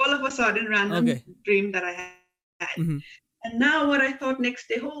 It's just all of a sudden random dream that I had. And now what I thought next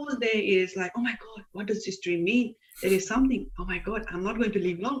day, whole day, is like, oh my God, what does this dream mean? There is something, oh my God, I'm not going to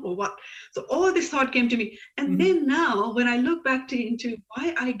live long, or what? So all this thought came to me. And then now when I look back into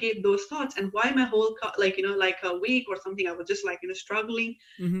why I gave those thoughts and why my whole, like a week or something, I was just like, struggling.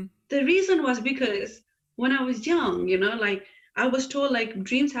 The reason was because when I was young, like I was told like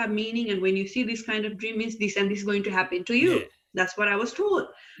dreams have meaning. And when you see this kind of dream means this and this is going to happen to you. Yeah. That's what I was told.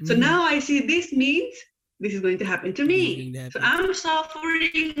 So now I see this means this is going to happen to me. So I'm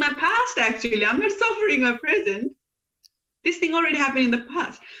suffering my past, actually. I'm not suffering my present. This thing already happened in the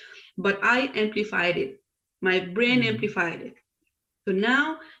past. But I amplified it. My brain amplified it. So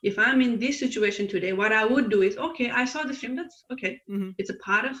now, if I'm in this situation today, what I would do is, okay, I saw this dream. That's okay. It's a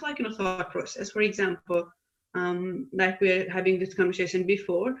part of like, thought process. For example, like we're having this conversation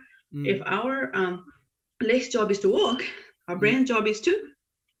before, if our leg's job is to walk, our brain's job is to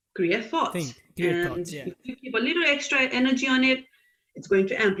create thoughts. If you keep a little extra energy on it, it's going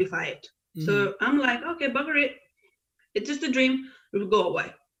to amplify it. So I'm like, okay, bugger it. It's just a dream. It will go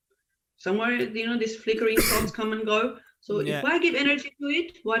away. Somewhere, these flickering thoughts come and go. So if I give energy to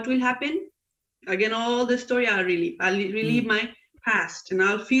it, what will happen? Again, all the story I'll relieve my past, and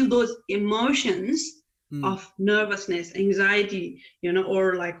I'll feel those emotions of nervousness, anxiety,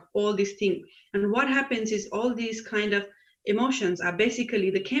 or like all these things. And what happens is all these kind of emotions are basically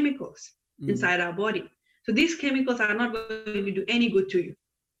the chemicals inside our body. So these chemicals are not going to do any good to you.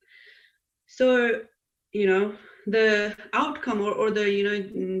 So, the outcome or the,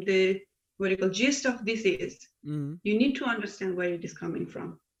 the what you call gist of this is you need to understand where it is coming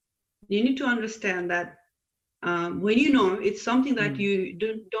from. You need to understand that when it's something that you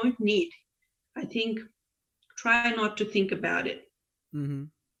don't need, I think try not to think about it.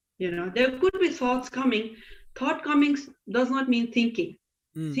 There could be thoughts coming. Thought coming does not mean thinking.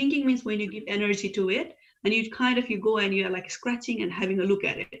 Thinking means when you give energy to it and you go and you're like scratching and having a look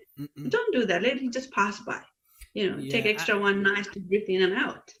at it. Don't do that. Let it just pass by. Take extra one nice to breathe in and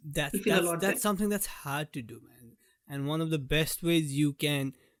out. That's something that's hard to do, man. And one of the best ways you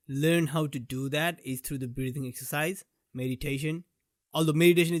can learn how to do that is through the breathing exercise, meditation. Although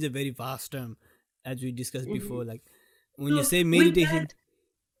meditation is a very vast term, as we discussed before. Like when you say meditation,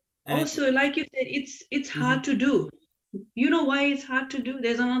 also, like you said, it's hard to do. You know why it's hard to do?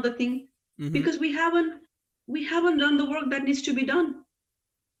 There's another thing. Because we haven't done the work that needs to be done.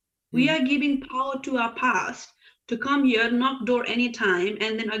 We are giving power to our past to come here, knock door anytime,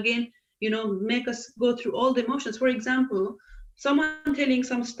 and then again, make us go through all the emotions. For example, someone telling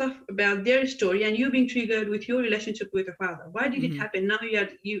some stuff about their story and you being triggered with your relationship with your father. Why did it happen? Now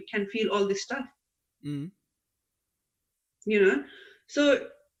you can feel all this stuff. So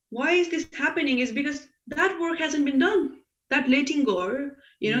why is this happening is because that work hasn't been done. That letting go,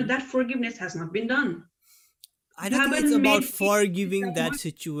 that forgiveness has not been done. I don't think it's about forgiving that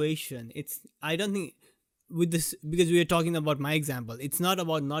situation. I don't think with this, because we are talking about my example, it's not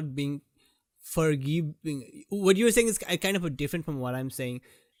about not being forgiving. What you're saying is kind of different from what I'm saying,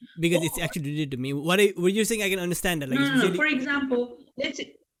 because it's actually related to me. What you're saying, I can understand that. Like, no. For example, let's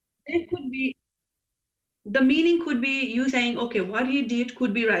say it could be, the meaning could be you saying, okay, what he did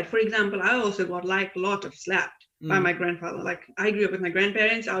could be right. For example, I also got like a lot of slapped by my grandfather. Like I grew up with my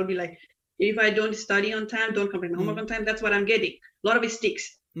grandparents. I'll be like, if I don't study on time, don't complete my homework on time, that's what I'm getting. A lot of it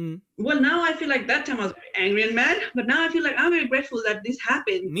sticks. Well, now I feel like that time I was very angry and mad, but now I feel like I'm very grateful that this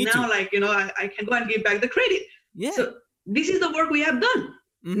happened. Me now, too. like, I can go and give back the credit. Yeah. So this is the work we have done.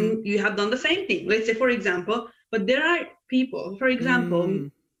 You have done the same thing. Let's say, for example, but there are people, for example,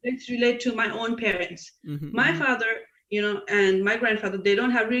 let's relate to my own parents. My father, and my grandfather, they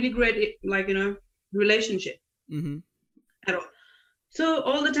don't have really great, relationship at all. So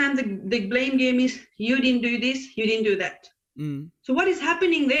all the time the blame game is you didn't do this, you didn't do that. So what is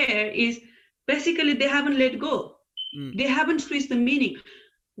happening there is basically they haven't let go. They haven't switched the meaning.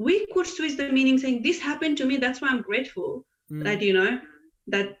 We could switch the meaning saying this happened to me, that's why I'm grateful that,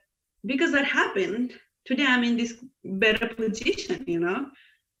 that because that happened, today I'm in this better position,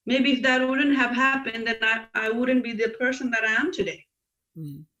 Maybe if that wouldn't have happened, then I wouldn't be the person that I am today.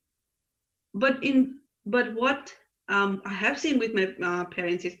 But what I have seen with my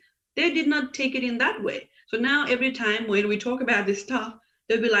parents is they did not take it in that way. So now every time when we talk about this stuff,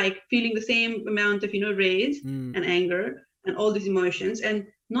 they'll be like feeling the same amount of rage and anger and all these emotions. And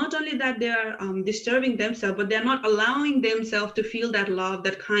not only that, they are disturbing themselves, but they're not allowing themselves to feel that love,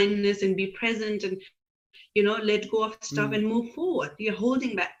 that kindness, and be present and let go of stuff and move forward. You're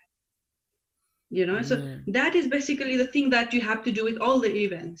holding back. So that is basically the thing that you have to do with all the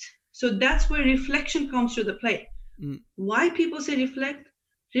events. So that's where reflection comes to the play. Why people say reflect?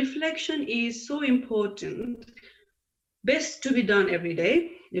 Reflection is so important. Best to be done every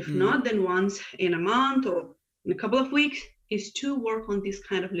day. If not, then once in a month or in a couple of weeks, is to work on these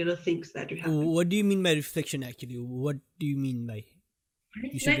kind of little things that you have. What do you mean by reflection, actually? What do you mean by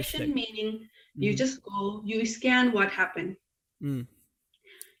reflection? Meaning you just go, you scan what happened.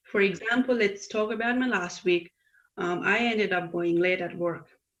 For example, let's talk about my last week. I ended up going late at work.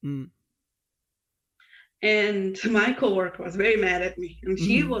 And my coworker was very mad at me. And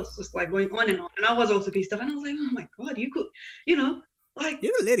she was just like going on. And I was also pissed off. And I was like, oh my God, you could, like,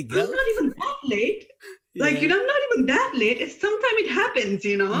 you let it go. I'm not even that late. Like, I'm not even that late. Sometimes it happens,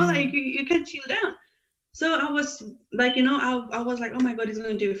 like you can chill down. So I was like, I was like, oh my God, it's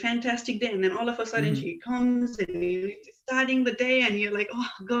going to do a fantastic day. And then all of a sudden she comes and you're starting the day and you're like, oh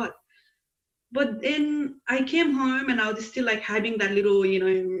God. But then I came home and I was still like having that little,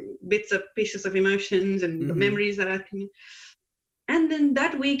 pieces of emotions and the memories that I can. And then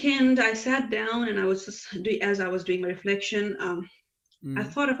that weekend I sat down and I was just as I was doing my reflection, I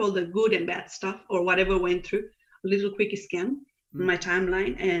thought of all the good and bad stuff or whatever went through, a little quick scan on my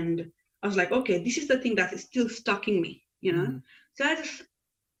timeline. And I was like, okay, this is the thing that is still stalking me, So I just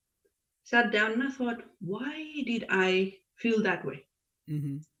sat down and I thought, why did I feel that way?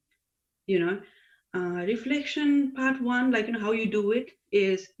 reflection part one, like, how you do it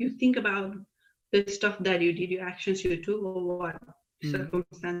is you think about the stuff that you did, your actions you took, or what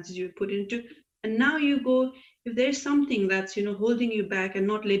circumstances you put into, and now you go, if there's something that's holding you back and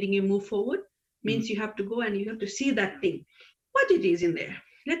not letting you move forward, means you have to go and you have to see that thing, what it is in there.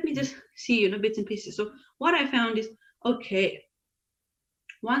 Let me just see, bits and pieces. So what I found is, okay,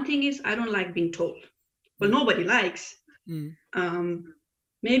 one thing is I don't like being told. Well, nobody likes.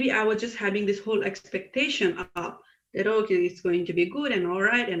 Maybe I was just having this whole expectation of that, okay, it's going to be good and all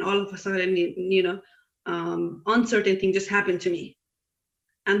right, and all of a sudden, uncertain thing just happened to me.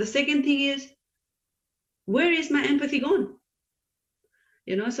 And the second thing is, where is my empathy gone?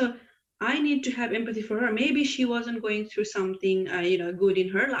 So I need to have empathy for her. Maybe she wasn't going through something, good in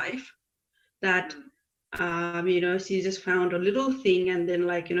her life, that, she just found a little thing, and then,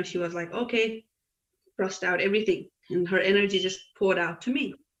 like, she was like, okay, crossed out everything, and her energy just poured out to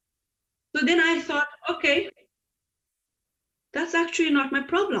me. So then I thought, okay, that's actually not my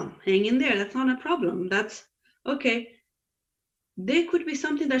problem. Hang in there. That's not a problem. That's okay. There could be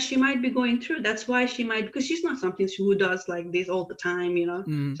something that she might be going through. That's why she might, because she's not something who does like this all the time,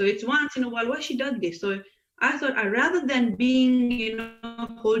 So it's once in a while why she does this. So I thought, rather than being,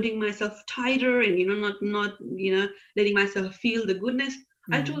 holding myself tighter and, not letting myself feel the goodness,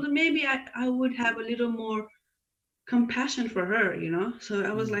 I told her maybe I would have a little more compassion for her, So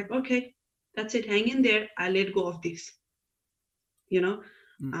I was like, okay, that's it. Hang in there. I let go of this.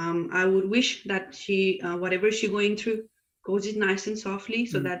 I would wish that she, whatever she's going through, goes it nice and softly,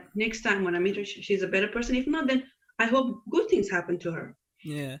 so that next time when I meet her, she's a better person. If not, then I hope good things happen to her.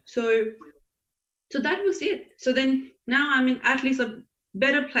 Yeah. So that was it. So then now I'm in at least a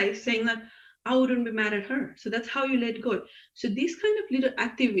better place, saying that I wouldn't be mad at her. So that's how you let go. So these kind of little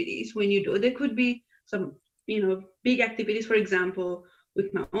activities, when you do, there could be some, big activities. For example,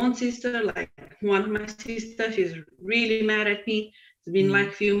 with my own sister, like one of my sisters, she's really mad at me. It's been like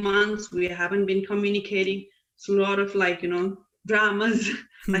a few months. We haven't been communicating. It's a lot of like, dramas,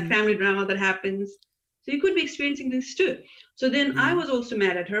 like family drama that happens. So you could be experiencing this too. So then I was also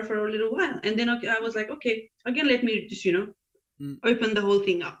mad at her for a little while. And then I was like, okay, again, let me just, open the whole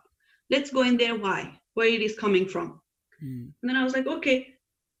thing up. Let's go in there. Why? Where it is coming from. And then I was like, okay,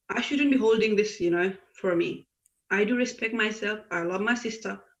 I shouldn't be holding this, for me. I do respect myself. I love my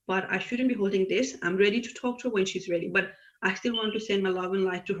sister, but I shouldn't be holding this. I'm ready to talk to her when she's ready. But I still want to send my love and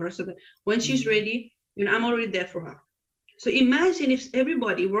light to her, so that when she's ready, I'm already there for her. So imagine if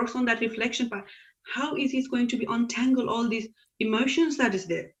everybody works on that reflection part, how easy it's going to be untangle all these emotions that is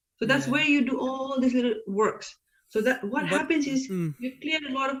there. So that's where you do all these little works. So that what happens is you clear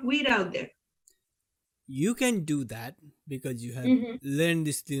a lot of weed out there. You can do that because you have learned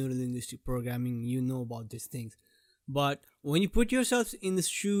this neuro-linguistic programming, you know about these things. But when you put yourself in the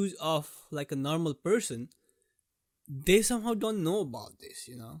shoes of like a normal person, they somehow don't know about this,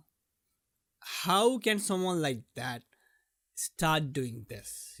 How can someone like that start doing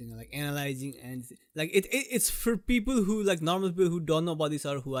this, like analyzing, and like it's for people who, like normal people who don't know about this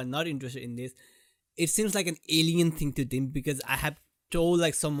or who are not interested in this, it seems like an alien thing to them, because I have told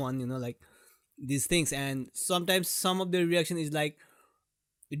like someone, like these things, and sometimes some of their reaction is like,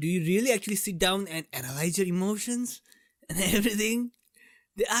 do you really actually sit down and analyze your emotions and everything?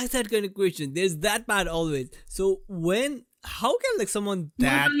 They ask that kind of question. There's that part always. So how can like someone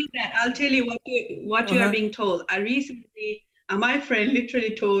that... Not only that, I'll tell you what you are being told. I recently, my friend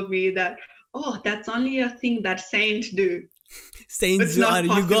literally told me that, oh, that's only a thing that saints do. Saints do, are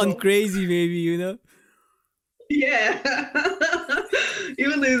you gone crazy maybe, Yeah.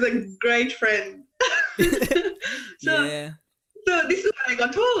 Even though he's a great friend. So this is what I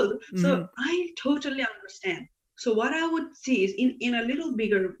got told. So I totally understand. So what I would see is in a little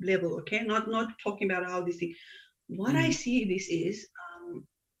bigger level, okay? Not talking about how this thing. What I see this is,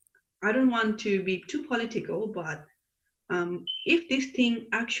 I don't want to be too political, but if this thing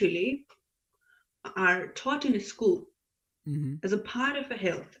actually are taught in a school as a part of a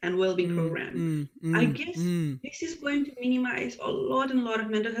health and well-being program, I guess this is going to minimize a lot of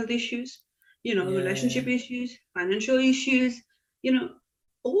mental health issues, relationship issues, financial issues,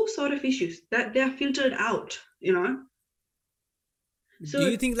 all sort of issues that they are filtered out, So do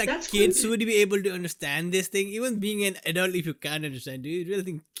you think like kids would be able to understand this thing? Even being an adult, if you can't understand, do you really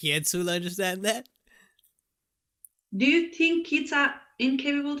think kids will understand that? Do you think kids are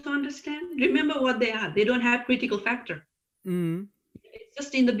incapable to understand? Remember what they are. They don't have critical factor. It's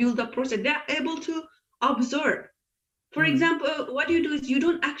just in the build-up process. They're able to observe. For example, what you do is you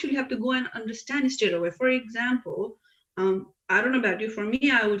don't actually have to go and understand straight away. For example, I don't know about you. For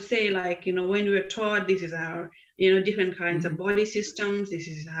me, I would say, like, when we were taught, this is our, different kinds of body systems. This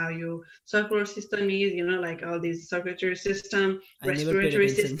is how your circular system is, like all these circulatory system, I never paid respiratory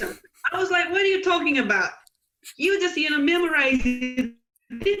attention. system. I was like, what are you talking about? You just, memorize it.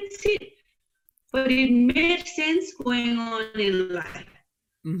 That's it. But it made sense going on in life.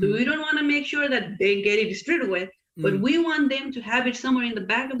 So we don't want to make sure that they get it straight away, but we want them to have it somewhere in the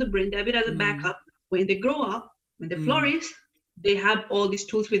back of the brain, have it as a backup. When they grow up, when they flourish, they have all these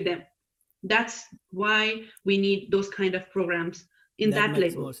tools with them. That's why we need those kind of programs in That that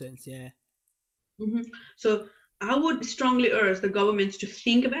makes level. more sense. Yeah. So I would strongly urge the governments to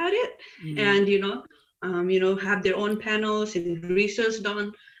think about it and have their own panels and research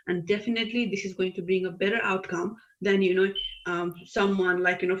done. And definitely, this is going to bring a better outcome than someone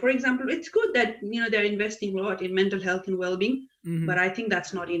like for example, it's good that they're investing a lot in mental health and well-being, but I think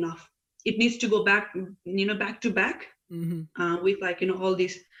that's not enough. It needs to go back back to back with like all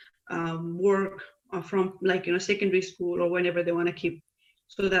this work from like secondary school or whenever they want to keep,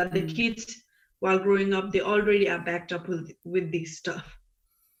 so that the kids while growing up they already are backed up with this stuff.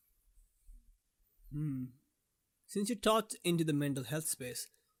 Since you taught into the mental health space,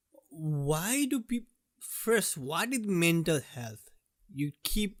 why do people first? What is mental health? You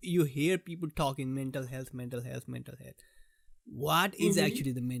hear people talking mental health, mental health, mental health. What is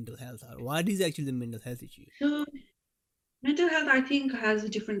actually the mental health, or what is actually the mental health issue? So mental health, I think, has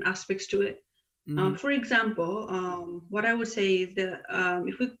different aspects to it. For example, what I would say is that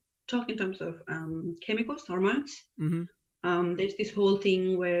if we talk in terms of chemicals, hormones, there's this whole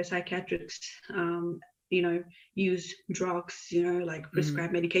thing where psychiatrists, use drugs, like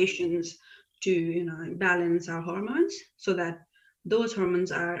prescribe medications to, balance our hormones, so that those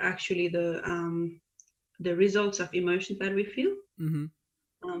hormones are actually the results of emotions that we feel.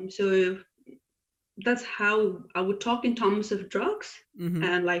 So that's how I would talk in terms of drugs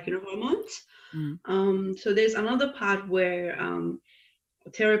and like hormones. So there's another part where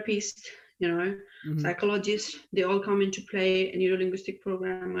therapists, psychologists, they all come into play, neuro-linguistic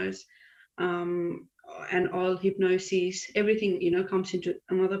programmers, and all hypnosis, everything comes into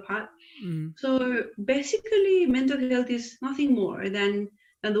another part. So basically, mental health is nothing more than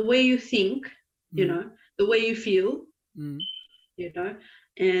the way you think, the way you feel,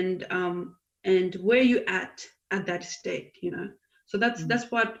 and where you at that state, So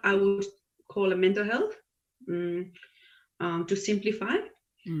that's what I would call a mental health, to simplify.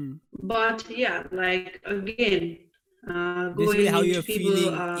 But yeah, like again, Basically, going how into you're people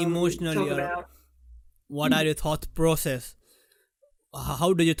feeling emotionally, talk or about what are your thought process?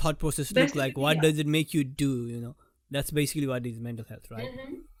 How does your thought process look like? basically, What yeah. does it make you do? That's basically what is mental health, right?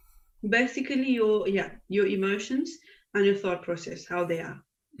 Basically your emotions and your thought process, how they are.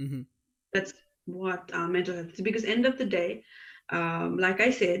 That's what mental health is, because end of the day, like I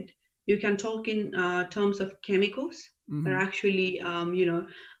said, you can talk in terms of chemicals that are actually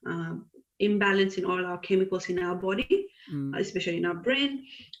imbalance in all our chemicals in our body, especially in our brain,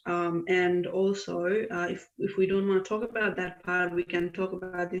 and also if we don't want to talk about that part, we can talk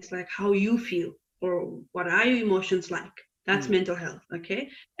about this, like how you feel or what are your emotions like. That's mental health, okay?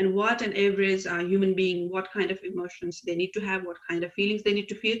 And what an average human being, what kind of emotions they need to have, what kind of feelings they need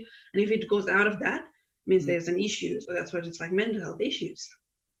to feel. And if it goes out of that, means there's an issue. So that's what it's like, mental health issues.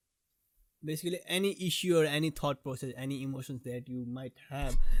 Basically, any issue or any thought process, any emotions that you might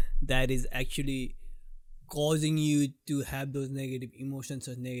have that is actually causing you to have those negative emotions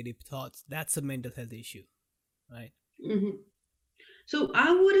or negative thoughts, that's a mental health issue, right? So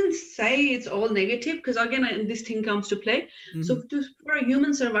I wouldn't say it's all negative, because again, this thing comes to play. So for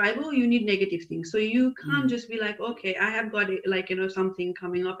human survival, you need negative things. So you can't just be like, okay, I have got it, like something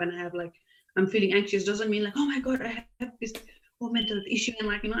coming up, and I have like I'm feeling anxious. Doesn't mean like, oh my god, I have this whole mental health issue, and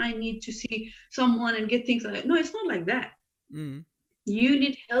like I need to see someone and get things like that. No, it's not like that. You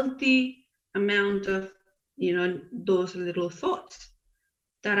need healthy amount of those little thoughts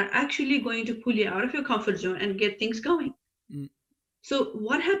that are actually going to pull you out of your comfort zone and get things going. So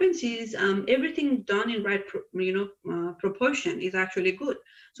what happens is everything done in right proportion is actually good.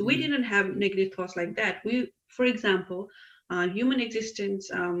 So we didn't have negative thoughts like that. We, for example, human existence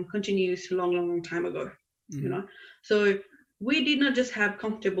continues a long time ago. So we did not just have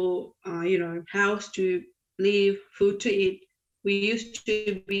comfortable house to live, food to eat. We used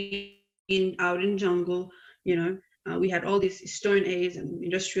to be out in jungle. We had all these stone age and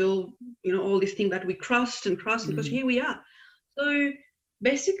industrial, all these things that we crossed because here we are. So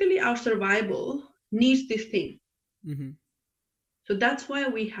basically, our survival needs this thing. So that's why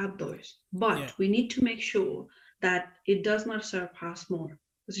we have those. But we need to make sure that it does not surpass more.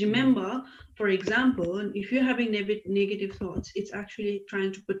 Because remember, for example, if you're having negative thoughts, it's actually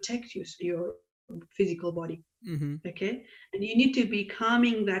trying to protect your physical body. Mm-hmm. Okay, and you need to be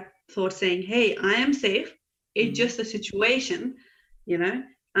calming that thought, saying, hey, I am safe, it's Mm-hmm. just a situation, you know,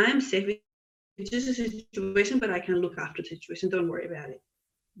 I am safe, it's just a situation, but I can look after the situation, don't worry about it.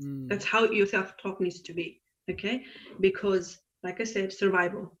 That's how your Mm. self-talk needs to be. Okay, because like I said,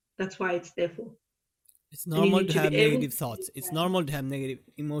 survival, that's why it's there for. It's And you need normal to to be have able negative to thoughts. It's normal to have negative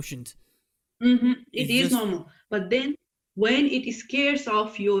emotions. it It's is just. normal, but then when it scares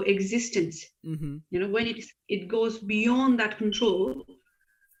off your existence, Mm-hmm. when it goes beyond that control,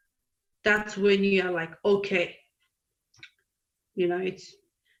 that's when you are like, okay,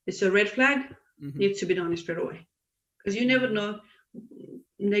 it's a red flag, Mm-hmm. needs to be done straight away, because you never Mm. know.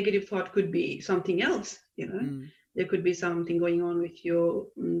 Negative thought could be something else. Mm. There could be something going on with your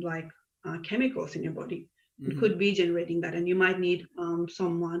like chemicals in your body. It Mm-hmm. could be generating that, and you might need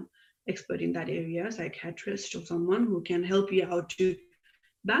someone expert in that area, psychiatrist or someone who can help you out to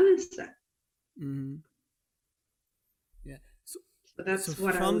balance that. Mm-hmm. Yeah. So, So so that's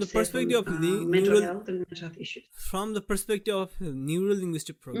what I from would the say perspective from of mental neural, health and mental health issues. from the perspective of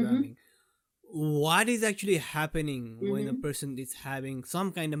neuro-linguistic Mm-hmm. programming, what is actually happening when a Mm-hmm. person is having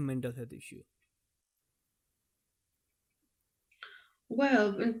some kind of mental health issue?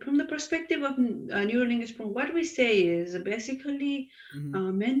 Well, from the perspective of neurolinguistics, from what we say is basically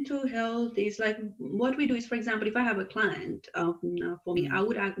Mm-hmm. mental health is like what we do is, for example, if I have a client, for me,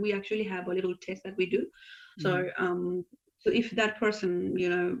 Mm-hmm. we actually have a little test that we do. Mm-hmm. So if that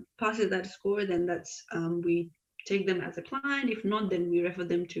person, passes that score, then that's we take them as a client. If not, then we refer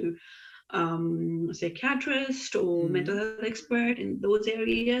them to psychiatrist or mental Mm-hmm. health expert in those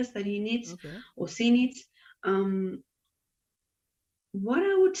areas that he needs Okay. or she needs. Um, what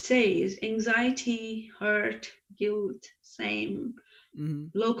I would say is anxiety, hurt, guilt, shame, Mm-hmm.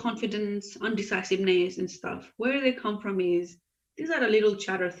 low confidence, undecisiveness, and stuff. Where they come from is these are the little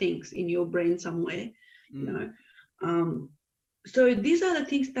chatter things in your brain somewhere, you Mm. know. Um, so these are the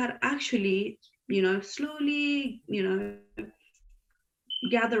things that actually, slowly,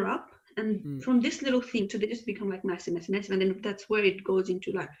 gather up. And from Mm. this little thing to they just become like massive, massive, massive. And then that's where it goes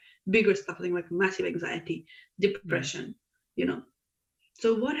into like bigger stuff, like massive anxiety, Mm. depression, you know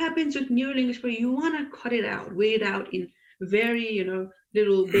so what happens with neurolinguistics? You want to cut it out, weigh it out in very,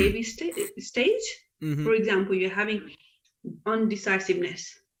 little baby stage. Mm-hmm. For example, you're having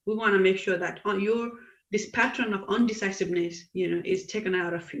undecisiveness. We want to make sure that this pattern of undecisiveness, is taken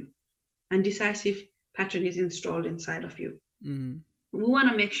out of you, and decisive pattern is installed inside of you. Mm-hmm. We want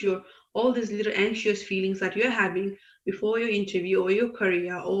to make sure all these little anxious feelings that you're having before your interview or your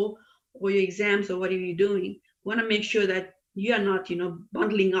career or your exams or whatever you're doing, want to make sure that you are not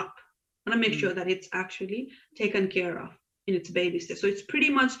bundling up. Want to make Mm. sure that it's actually taken care of in its baby step. So it's pretty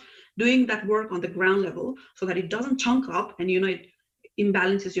much doing that work on the ground level so that it doesn't chunk up and it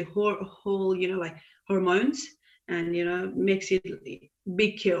imbalances your whole like hormones, and makes it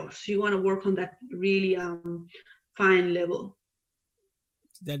big chaos. You want to work on that really fine level.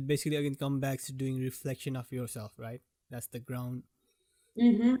 That basically again come back to doing reflection of yourself, right? That's the ground,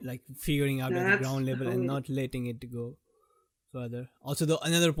 Mm-hmm. like figuring out at the That's ground level how and it. not letting it go further. Also, the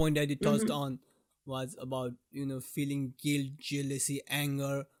another point that you touched Mm-hmm. on was about feeling guilt, jealousy,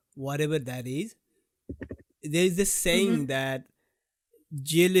 anger, whatever that is. There is this saying Mm-hmm. that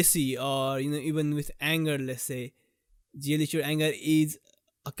jealousy, or even with anger, let's say jealousy or anger is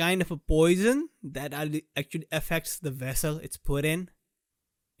a kind of a poison that actually affects the vessel it's put in.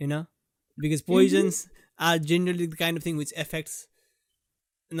 You know, because Mm-hmm. poisons are generally the kind of thing which affects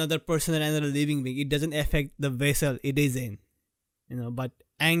another person or another living being. It doesn't affect the vessel it is in. But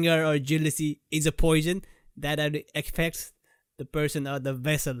anger or jealousy is a poison that affects the person or the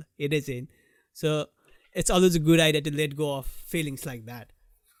vessel it is in. So it's always a good idea to let go of feelings like that.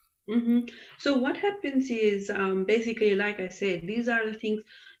 Mm-hmm. So what happens is basically, like I said, these are the things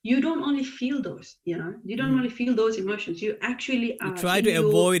you don't only feel those. You don't Hmm. only feel those emotions. You actually You are try in to your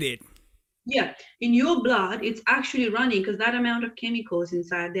avoid it. yeah in your blood. It's actually running because that amount of chemicals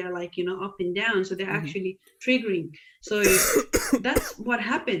inside they're like up and down, so they're Hmm. actually triggering. So that's what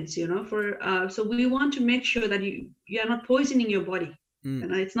happens. For so we want to make sure that you are not poisoning your body.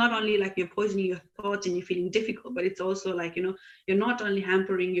 Mm. It's not only like you're poisoning your thoughts and you're feeling difficult, but it's also like you're not only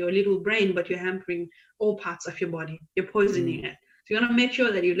hampering your little brain, but you're hampering all parts of your body. You're Mm. poisoning it. So you want to make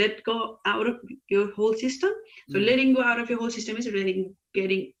sure that you let go out of your whole system. So Mm. letting go out of your whole system is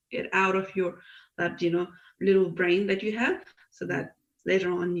getting it out of your that little brain that you have, so Mm. that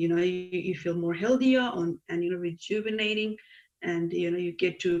later on you feel more healthier on and rejuvenating, and you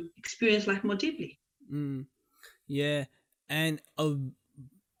get to experience life more deeply. Mm. Yeah, and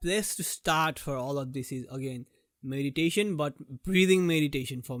place to start for all of this is again meditation, but breathing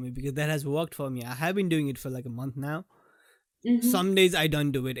meditation for me, because that has worked for me. I have been doing it for like a month now. Mm-hmm. Some days I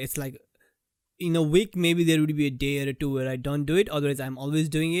don't do it. It's like in a week maybe there would be a day or two where I don't do it. Otherwise I'm always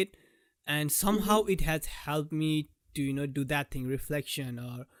doing it, and somehow Mm-hmm. it has helped me to do that thing, reflection,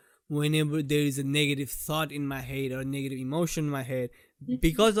 or whenever there is a negative thought in my head or negative emotion in my head,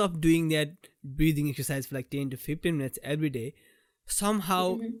 because of doing that breathing exercise for like 10 to 15 minutes every day,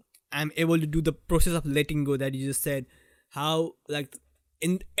 somehow Mm-hmm. I'm able to do the process of letting go that you just said. How like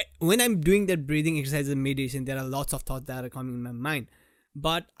in when I'm doing that breathing exercise and meditation, there are lots of thoughts that are coming in my mind,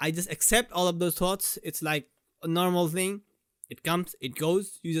 but I just accept all of those thoughts. It's like a normal thing. It comes, it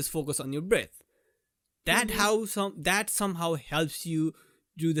goes. You just focus on your breath. Mm-hmm. That somehow helps you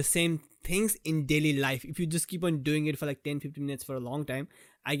do the same things in daily life. If you just keep on doing it for like 10-15 minutes for a long time,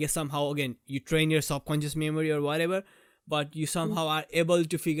 I guess somehow again you train your subconscious memory or whatever, but you somehow are able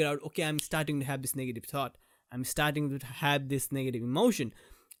to figure out, okay, I'm starting to have this negative thought, I'm starting to have this negative emotion.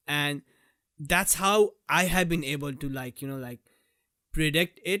 And that's how I have been able to like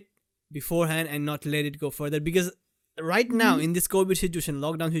predict it beforehand and not let it go further. Because right now Mm-hmm. in this COVID situation,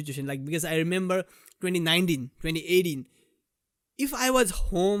 lockdown situation, like, because I remember 2019, 2018, if I was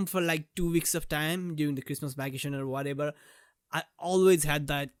home for like 2 weeks of time during the Christmas vacation or whatever, I always had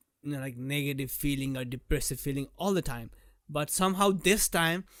that like negative feeling or depressive feeling all the time. But somehow this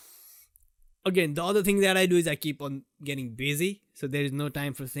time, again, the other thing that I do is I keep on getting busy, so there is no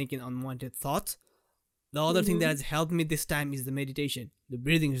time for thinking unwanted thoughts. The other thing that Mm-hmm. has helped me this time is the meditation, the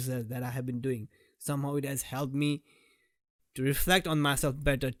breathing exercise that I have been doing. Somehow it has helped me to reflect on myself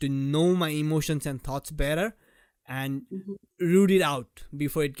better, to know my emotions and thoughts better, and Mm-hmm. root it out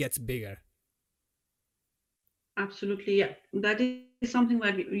before it gets bigger. Absolutely, yeah. That is something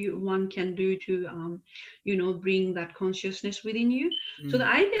that one can do to, bring that consciousness within you. So the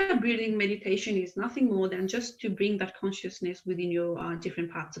Mm, idea of breathing meditation is nothing more than just to bring that consciousness within your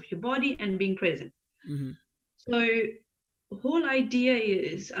different parts of your body and being present. mm-hmm, So the whole idea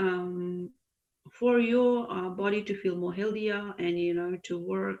is for your body to feel more healthier and to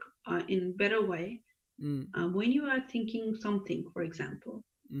work in better way. mm, When you are thinking something, for example,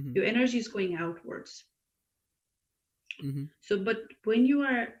 mm-hmm, your energy is going outwards. mm-hmm, So, but when you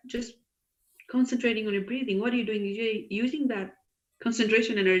are just concentrating on your breathing, what are you doing? You're using that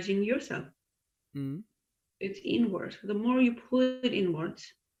concentration energy in yourself. mm, It's inward. The more you pull it inwards,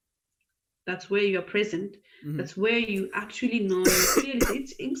 that's where you're present. mm-hmm, That's where you actually know, you clearly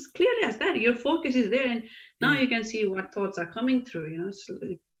see it's clearly as that. Your focus is there, and now mm, you can see what thoughts are coming through. So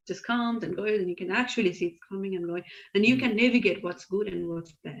it just comes and goes, and you can actually see it's coming and going, and you mm, can navigate what's good and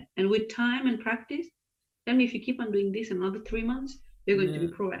what's bad. And with time and practice, tell me if you keep on doing this another 3 months, you're going to be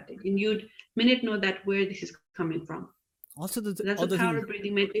yeah. pro at it. And you'd minute know that where this is coming from. Also, the That's the other power of thing,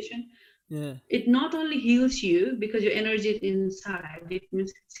 breathing meditation. yeah. It not only heals you because your energy is inside, it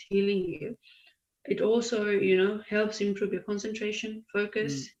means it's healing you. It also, helps improve your concentration, Mm,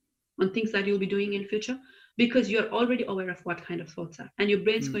 focus on things that you'll be doing in future because you're already aware of what kind of thoughts are. And your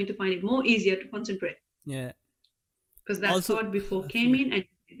brain's mm, going to find it more easier to concentrate yeah. because that Also, thought before came sorry. in and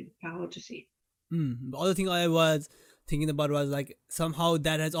you had the power to see. The other thing I was thinking about was like somehow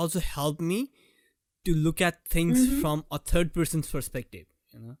that has also helped me to look at things Mm-hmm. from a third person's perspective.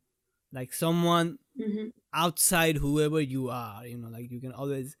 Like someone Mm-hmm. outside whoever you are. Like you can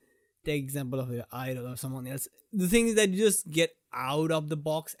always take example of your idol or someone else. The thing is that you just get out of the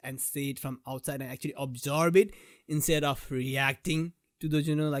box and see it from outside and actually absorb it instead of reacting to those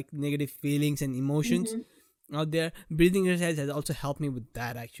like negative feelings and emotions Mm-hmm. out there. Breathing exercise has also helped me with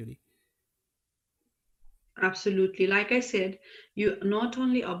that actually. Absolutely. Like I said, you not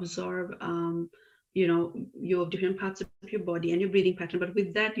only absorb, your different parts of your body and your breathing pattern, but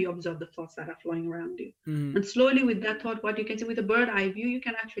with that, you absorb the thoughts that are flowing around you. Mm-hmm. And slowly, with that thought, what you can see with a bird eye view, you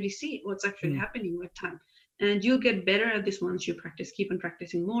can actually see what's actually Mm-hmm. happening with time. And you'll get better at this once you practice, keep on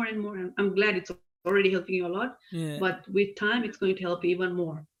practicing more and more. And I'm glad it's already helping you a lot, Yeah. but with time, it's going to help you even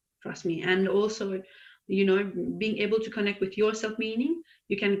more. Trust me. And also, you know, being able to connect with yourself, meaning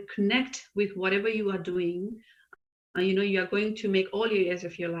you can connect with whatever you are doing. You are going to make all areas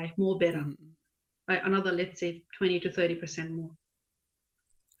of your life more better Mm-hmm. by another, let's say, 20 to 30% more.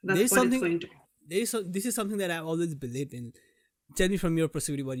 That's There's what it's something. going to. This is something that I've always believed in. Tell me from your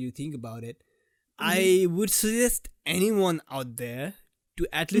perspective what you think about it. Mm-hmm. I would suggest anyone out there to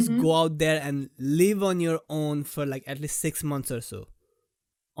at least Mm-hmm. go out there and live on your own for like at least 6 months or so.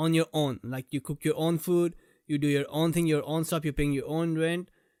 On your own. Like you cook your own food, you do your own thing, your own stuff, you're paying your own rent.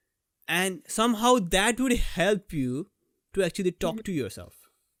 And somehow that would help you to actually talk to yourself.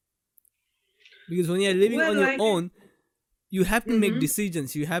 Because when you're living Well, on your like, own, you have to make Mm-hmm.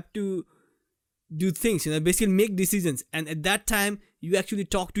 decisions. You have to do things, basically make decisions. And at that time, you actually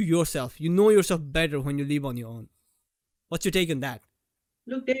talk to yourself. You know yourself better when you live on your own. What's your take on that?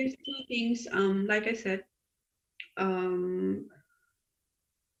 Look, there's two things. Like I said, um,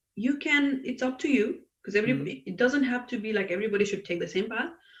 you can. It's up to you because Mm, everybody. It doesn't have to be like everybody should take the same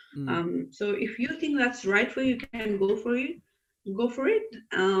path. mm, So if you think that's right for you, you can go for it. Go for it.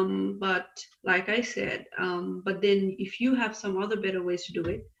 But like I said, but then if you have some other better ways to do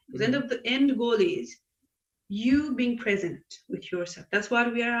it, because mm, the end goal is you being present with yourself. That's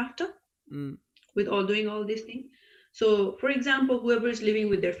what we are after mm, with all doing all these things. So, for example, whoever is living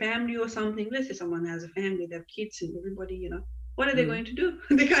with their family or something, let's say someone has a family, they have kids and everybody, what are they mm, going to do?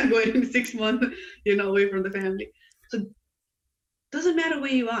 They can't go in 6 months, away from the family. So doesn't matter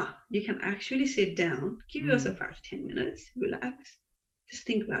where you are, you can actually sit down, give mm, yourself 5 to 10 minutes, relax, just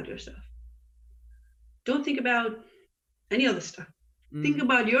think about yourself. Don't think about any other stuff. Think mm,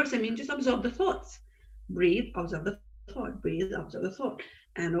 about yours. I mean, just observe the thoughts. Breathe, observe the thought. Breathe, observe the thought.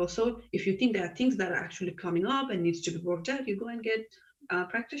 And also, if you think there are things that are actually coming up and needs to be worked out, you go and get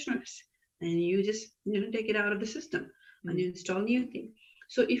practitioners, and you just take it out of the system, and mm, you install new things.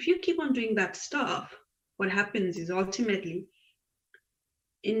 So if you keep on doing that stuff, what happens is ultimately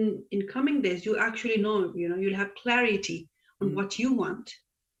in coming days you actually know, you'll have clarity on mm, what you want,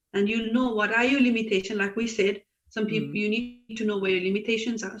 and you'll know what are your limitations. Like we said, some people, mm, you need to know where your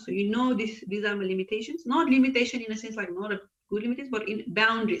limitations are, so these are my limitations. Not limitation in a sense like not a good limitation, but in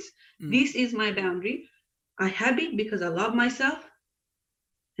boundaries. mm, This is my boundary. I have it because I love myself,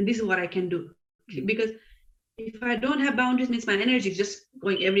 and this is what I can do. mm. Because if I don't have boundaries, means my energy is just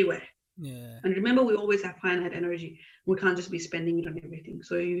going everywhere. Yeah. And remember, we always have finite energy. We can't just be spending it on everything.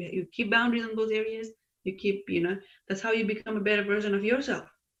 So you keep boundaries in those areas. You keep, that's how you become a better version of yourself,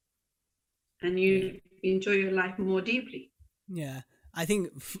 and Yeah. you enjoy your life more deeply. Yeah. I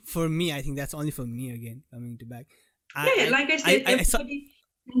think for me, I think that's only for me again, coming to back. Yeah, like I said, I saw. everybody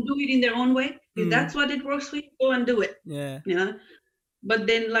can do it in their own way. If Mm, that's what it works for you, go and do it. yeah. Yeah. But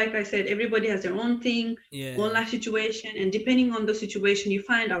then, like I said, everybody has their own thing, own Yeah. life situation, and depending on the situation, you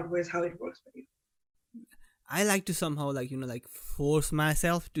find out where's how it works for you. I like to somehow, like, like force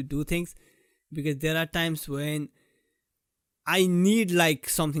myself to do things, because there are times when I need like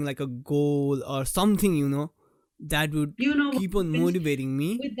something like a goal or something, that would You know what keep on happens motivating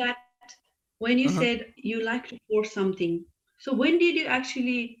me. with that when you Uh-huh. said you like to force something. So when did you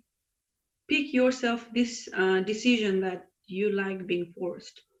actually pick yourself this decision that you like being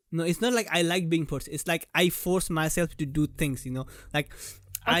forced? No, it's not like I like being forced. It's like I force myself to do things, Like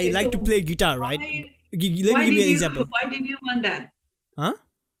I Okay, like to so play guitar, right? why Let me why give you did an you example. why did you want that? Huh?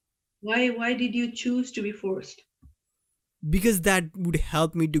 Why did you choose to be forced? Because that would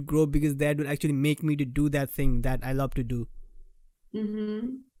help me to grow, because that would actually make me to do that thing that I love to do.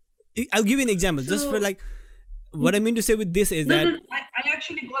 Mm-hmm. I'll give you an example, just for So like, what I mean to say with this is no, no, that. no, I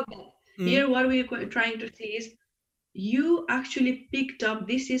actually got that. Mm, Here, what we're trying to see is you actually picked up,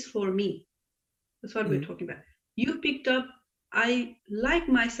 this is for me. That's what we're mm, talking about. You picked up, I like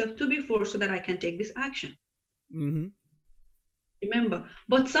myself to be forced so that I can take this action. mm-hmm, Remember,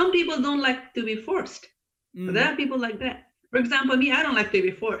 but some people don't like to be forced. There mm, are people like that. For example, me, I don't like to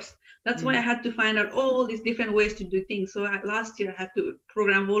be forced. That's why I mm, had to find out all these different ways to do things. So last year I had to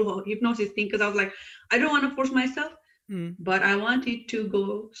program whole hypnosis thing because I was like, I don't want to force myself, mm. but I want it to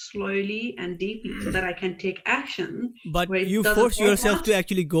go slowly and deeply so that I can take action But where it you doesn't force hurt yourself to much.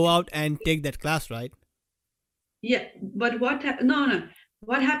 actually go out and take that class, right? Yeah, but no, no.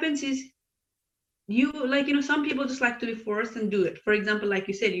 What happens is you like, some people just like to be forced and do it. For example, like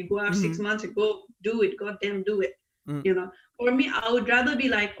you said, you go out Mm-hmm, 6 months and go do it, goddamn do it. mm, For me, I would rather be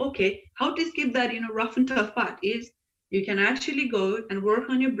like, okay, how to skip that, rough and tough part is you can actually go and work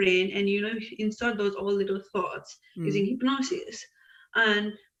on your brain and, insert those all little thoughts using mm, hypnosis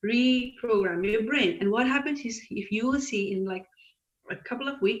and reprogram your brain. And what happens is if you will see in like a couple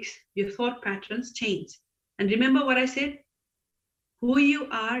of weeks, your thought patterns change. And remember what I said? Who you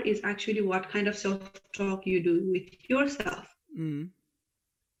are is actually what kind of self-talk you do with yourself. mm,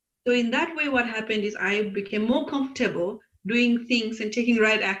 So in that way, what happened is I became more comfortable doing things and taking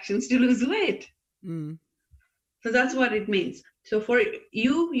right actions to lose weight. mm, So that's what it means. So for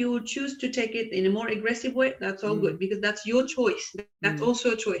you, you would choose to take it in a more aggressive way. That's all mm, good because that's your choice. That's mm,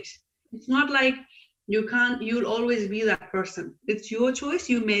 also a choice. It's not like you'll always be that person. It's your choice.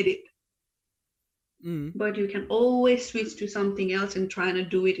 You made it. mm. But you can always switch to something else and try to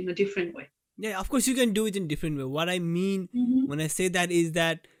do it in a different way. Yeah, of course you can do it in different way. What I mean Mm-hmm. when I say that is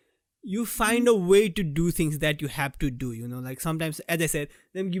that you find a way to do things that you have to do. Like sometimes, as I said,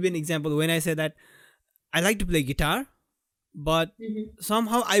 let me give you an example. When I say that I like to play guitar, but Mhm.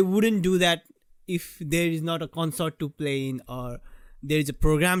 somehow I wouldn't do that if there is not a concert to play in or there is a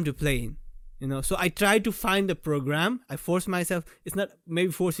program to play in. So I try to find the program. I force myself. It's not,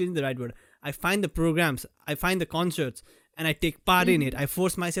 maybe force isn't the right word. I find the programs. I find the concerts, and I take part in it. Mhm. I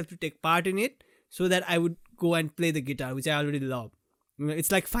force myself to take part in it so that I would go and play the guitar, which I already love.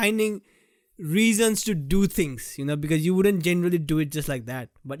 It's like finding reasons to do things, because you wouldn't generally do it just like that.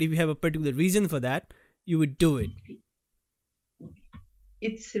 But if you have a particular reason for that, you would do it.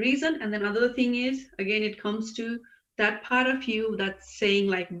 It's reason, and then another thing is, again, it comes to that part of you that's saying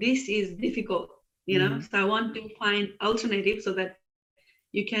like, this is difficult, Mm-hmm. so I want to find alternatives so that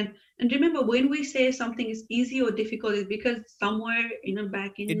you can. And remember, when we say something is easy or difficult, is because somewhere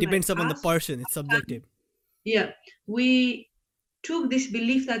back It in like depends upon the past person. It's time, subjective. yeah, we took this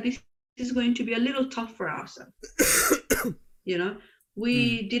belief that this is going to be a little tough for ourselves. you know Mm,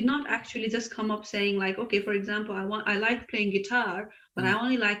 we did not actually just come up saying like, okay, for example, I like playing guitar, but I mm,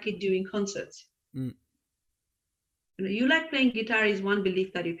 only like it during concerts. mm, You like playing guitar is one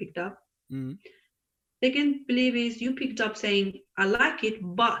belief that you picked up. mm. Second belief is you picked up saying, I like it,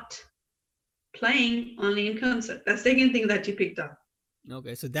 but playing only in concert. That's the second thing that you picked up.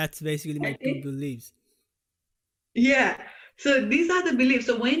 Okay, so that's basically my two Okay. beliefs. Yeah. So these are the beliefs.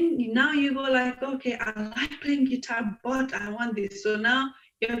 So when now you go like, okay, I like playing guitar, but I want this. So now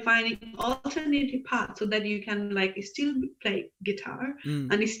you're finding alternative paths so that you can like still play guitar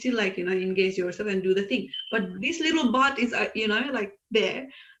Mm, and still like engage yourself and do the thing. But this little but is like there.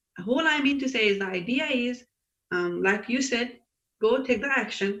 Whole I mean to say is the idea is, like you said, go take the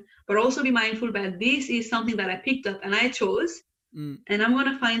action, but also be mindful that this is something that I picked up and I chose, mm, and I'm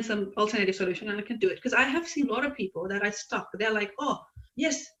going to find some alternative solution and I can do it. Because I have seen a lot of people that I stuck. They're like, oh,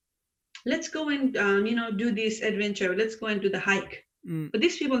 yes, let's go and, do this adventure. Let's go and do the hike. mm, But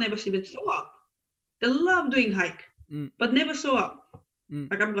these people never even show up. They love doing hike, mm, but never show up. mm.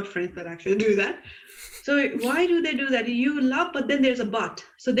 Like I've got friends that actually do that. So why do they do that? You love, but then there's a but.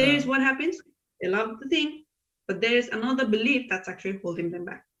 So there is what happens. They love the thing, but there is another belief that's actually holding them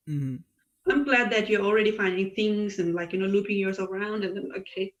back. Mm, I'm glad that you're already finding things and like looping yourself around and then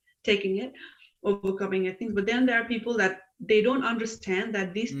okay, taking it, overcoming it things. But then there are people that they don't understand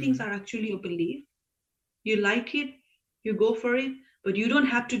that these things mm, are actually a belief. You like it, you go for it, but you don't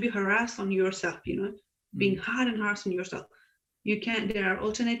have to be harassed on yourself, being mm, hard and harsh on yourself. You can, there are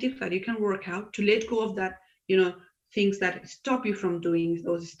alternatives that you can work out to let go of that, things that stop you from doing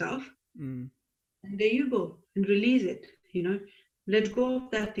those stuff. mm. And there you go, and release it, let go of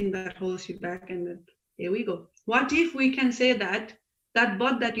that thing that holds you back, and then here we go. What if we can say that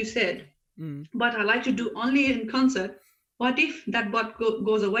but that you said, Mm. but I like to do only in concert, what if that but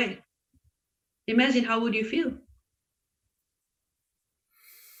goes away? Imagine how would you feel?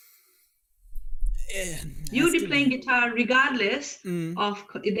 Yeah, You has would be to playing be. guitar regardless Mm. of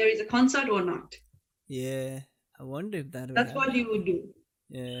if there is a concert or not. Yeah, I wonder if that will That's what happen. you would do.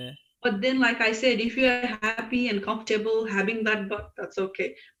 Yeah. But then, like I said, if you're happy and comfortable having that butt, that's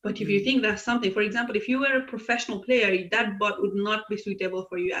okay. But if you Mm. think that's something, for example, if you were a professional player, that butt would not be suitable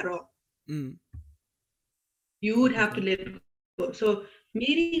for you at all. Mm. You would have to Obviously. let it go. So,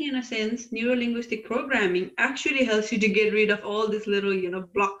 meaning in a sense, neuro-linguistic programming actually helps you to get rid of all these little,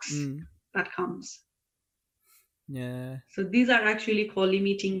 blocks Mm. that comes. Yeah. So these are actually called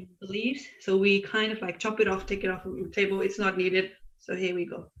limiting beliefs. So we kind of like chop it off, take it off the table. It's not needed. So here we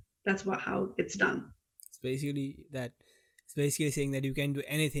go. That's how it's done. It's basically that. It's basically saying that you can do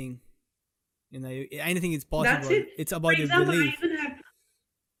anything. Anything is That's possible. it. It's For about your example, I belief. even have,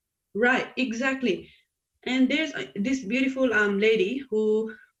 right, exactly. And there's this beautiful lady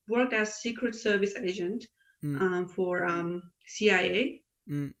who worked as Secret Service agent Mm. for CIA.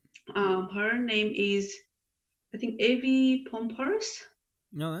 Mm. Her name is, I think, Avi Pomporis.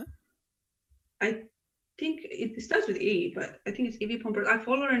 No. Huh? I think it starts with E, but I think it's Evie Pomper. I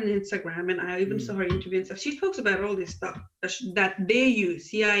follow her on Instagram, and I even saw Mm. her interview and stuff. She talks about all this stuff that they use,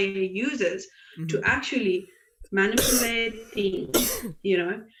 CIA uses to Mm-hmm. actually manipulate things,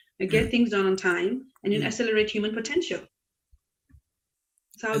 and get things done on time, and Mm. accelerate human potential.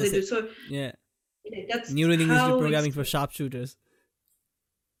 That's how As I they do. said, So yeah. that's Neuro-linguistic how it's. programming for sharpshooters.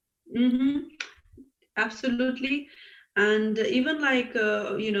 Mm-hmm. Absolutely. And even like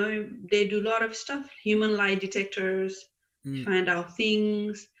they do a lot of stuff, human lie detectors, Mm. find out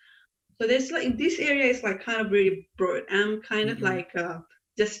things. So there's like this area is like kind of very broad. I'm kind of Mm-mm. like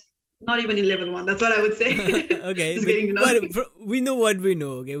just not even in level 1. That's what I would say. Okay, Just but getting to know. we know what we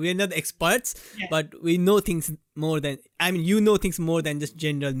know. Okay, we are not experts, Yeah. but we know things more than. I mean, you know things more than just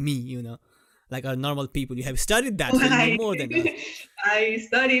general me. Like our normal people. You have studied that, so you know I, more than us. I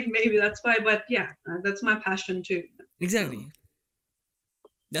studied, maybe that's why, but yeah, that's my passion too. Exactly.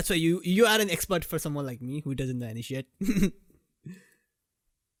 That's why you are an expert for someone like me who doesn't know any shit.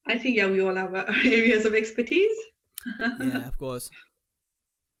 I think, yeah, we all have our areas of expertise. Yeah, of course.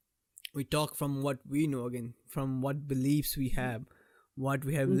 We talk from what we know again, from what beliefs we have, what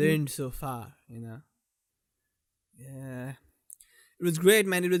we have learned so far, Yeah. It was great,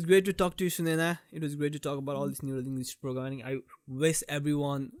 man. It was great to talk to you, Sunayana. It was great to talk about all this neuro-linguistic programming. I wish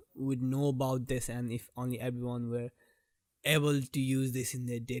everyone would know about this, and if only everyone were able to use this in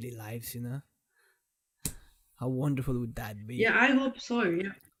their daily lives, How wonderful would that be? Yeah, I hope so.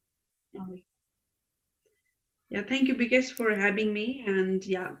 Yeah. Yeah, thank you, Bikesh, for having me. And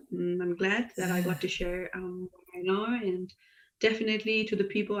yeah, I'm glad that I got to share what I know. And definitely to the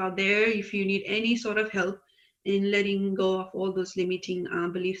people out there, if you need any sort of help in letting go of all those limiting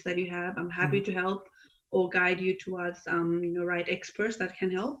beliefs that you have, I'm happy to help or guide you towards right experts that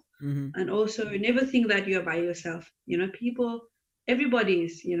can help. And also never think that you're by yourself. Everybody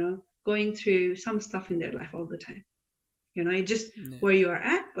is, going through some stuff in their life all the time. It's just where you are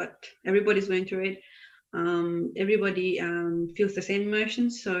at, but everybody's going through it. Everybody feels the same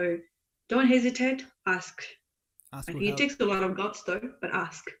emotions, so don't hesitate. Ask. I think it takes a lot of guts, though, but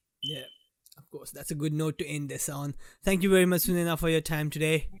ask. Yeah, of course. That's a good note to end this on. Thank you very much, Sunayana, for your time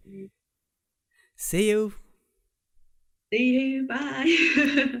today. See you. See you.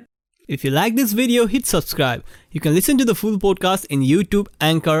 Bye. If you like this video, hit subscribe. You can listen to the full podcast in YouTube,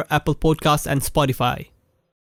 Anchor, Apple Podcasts, and Spotify.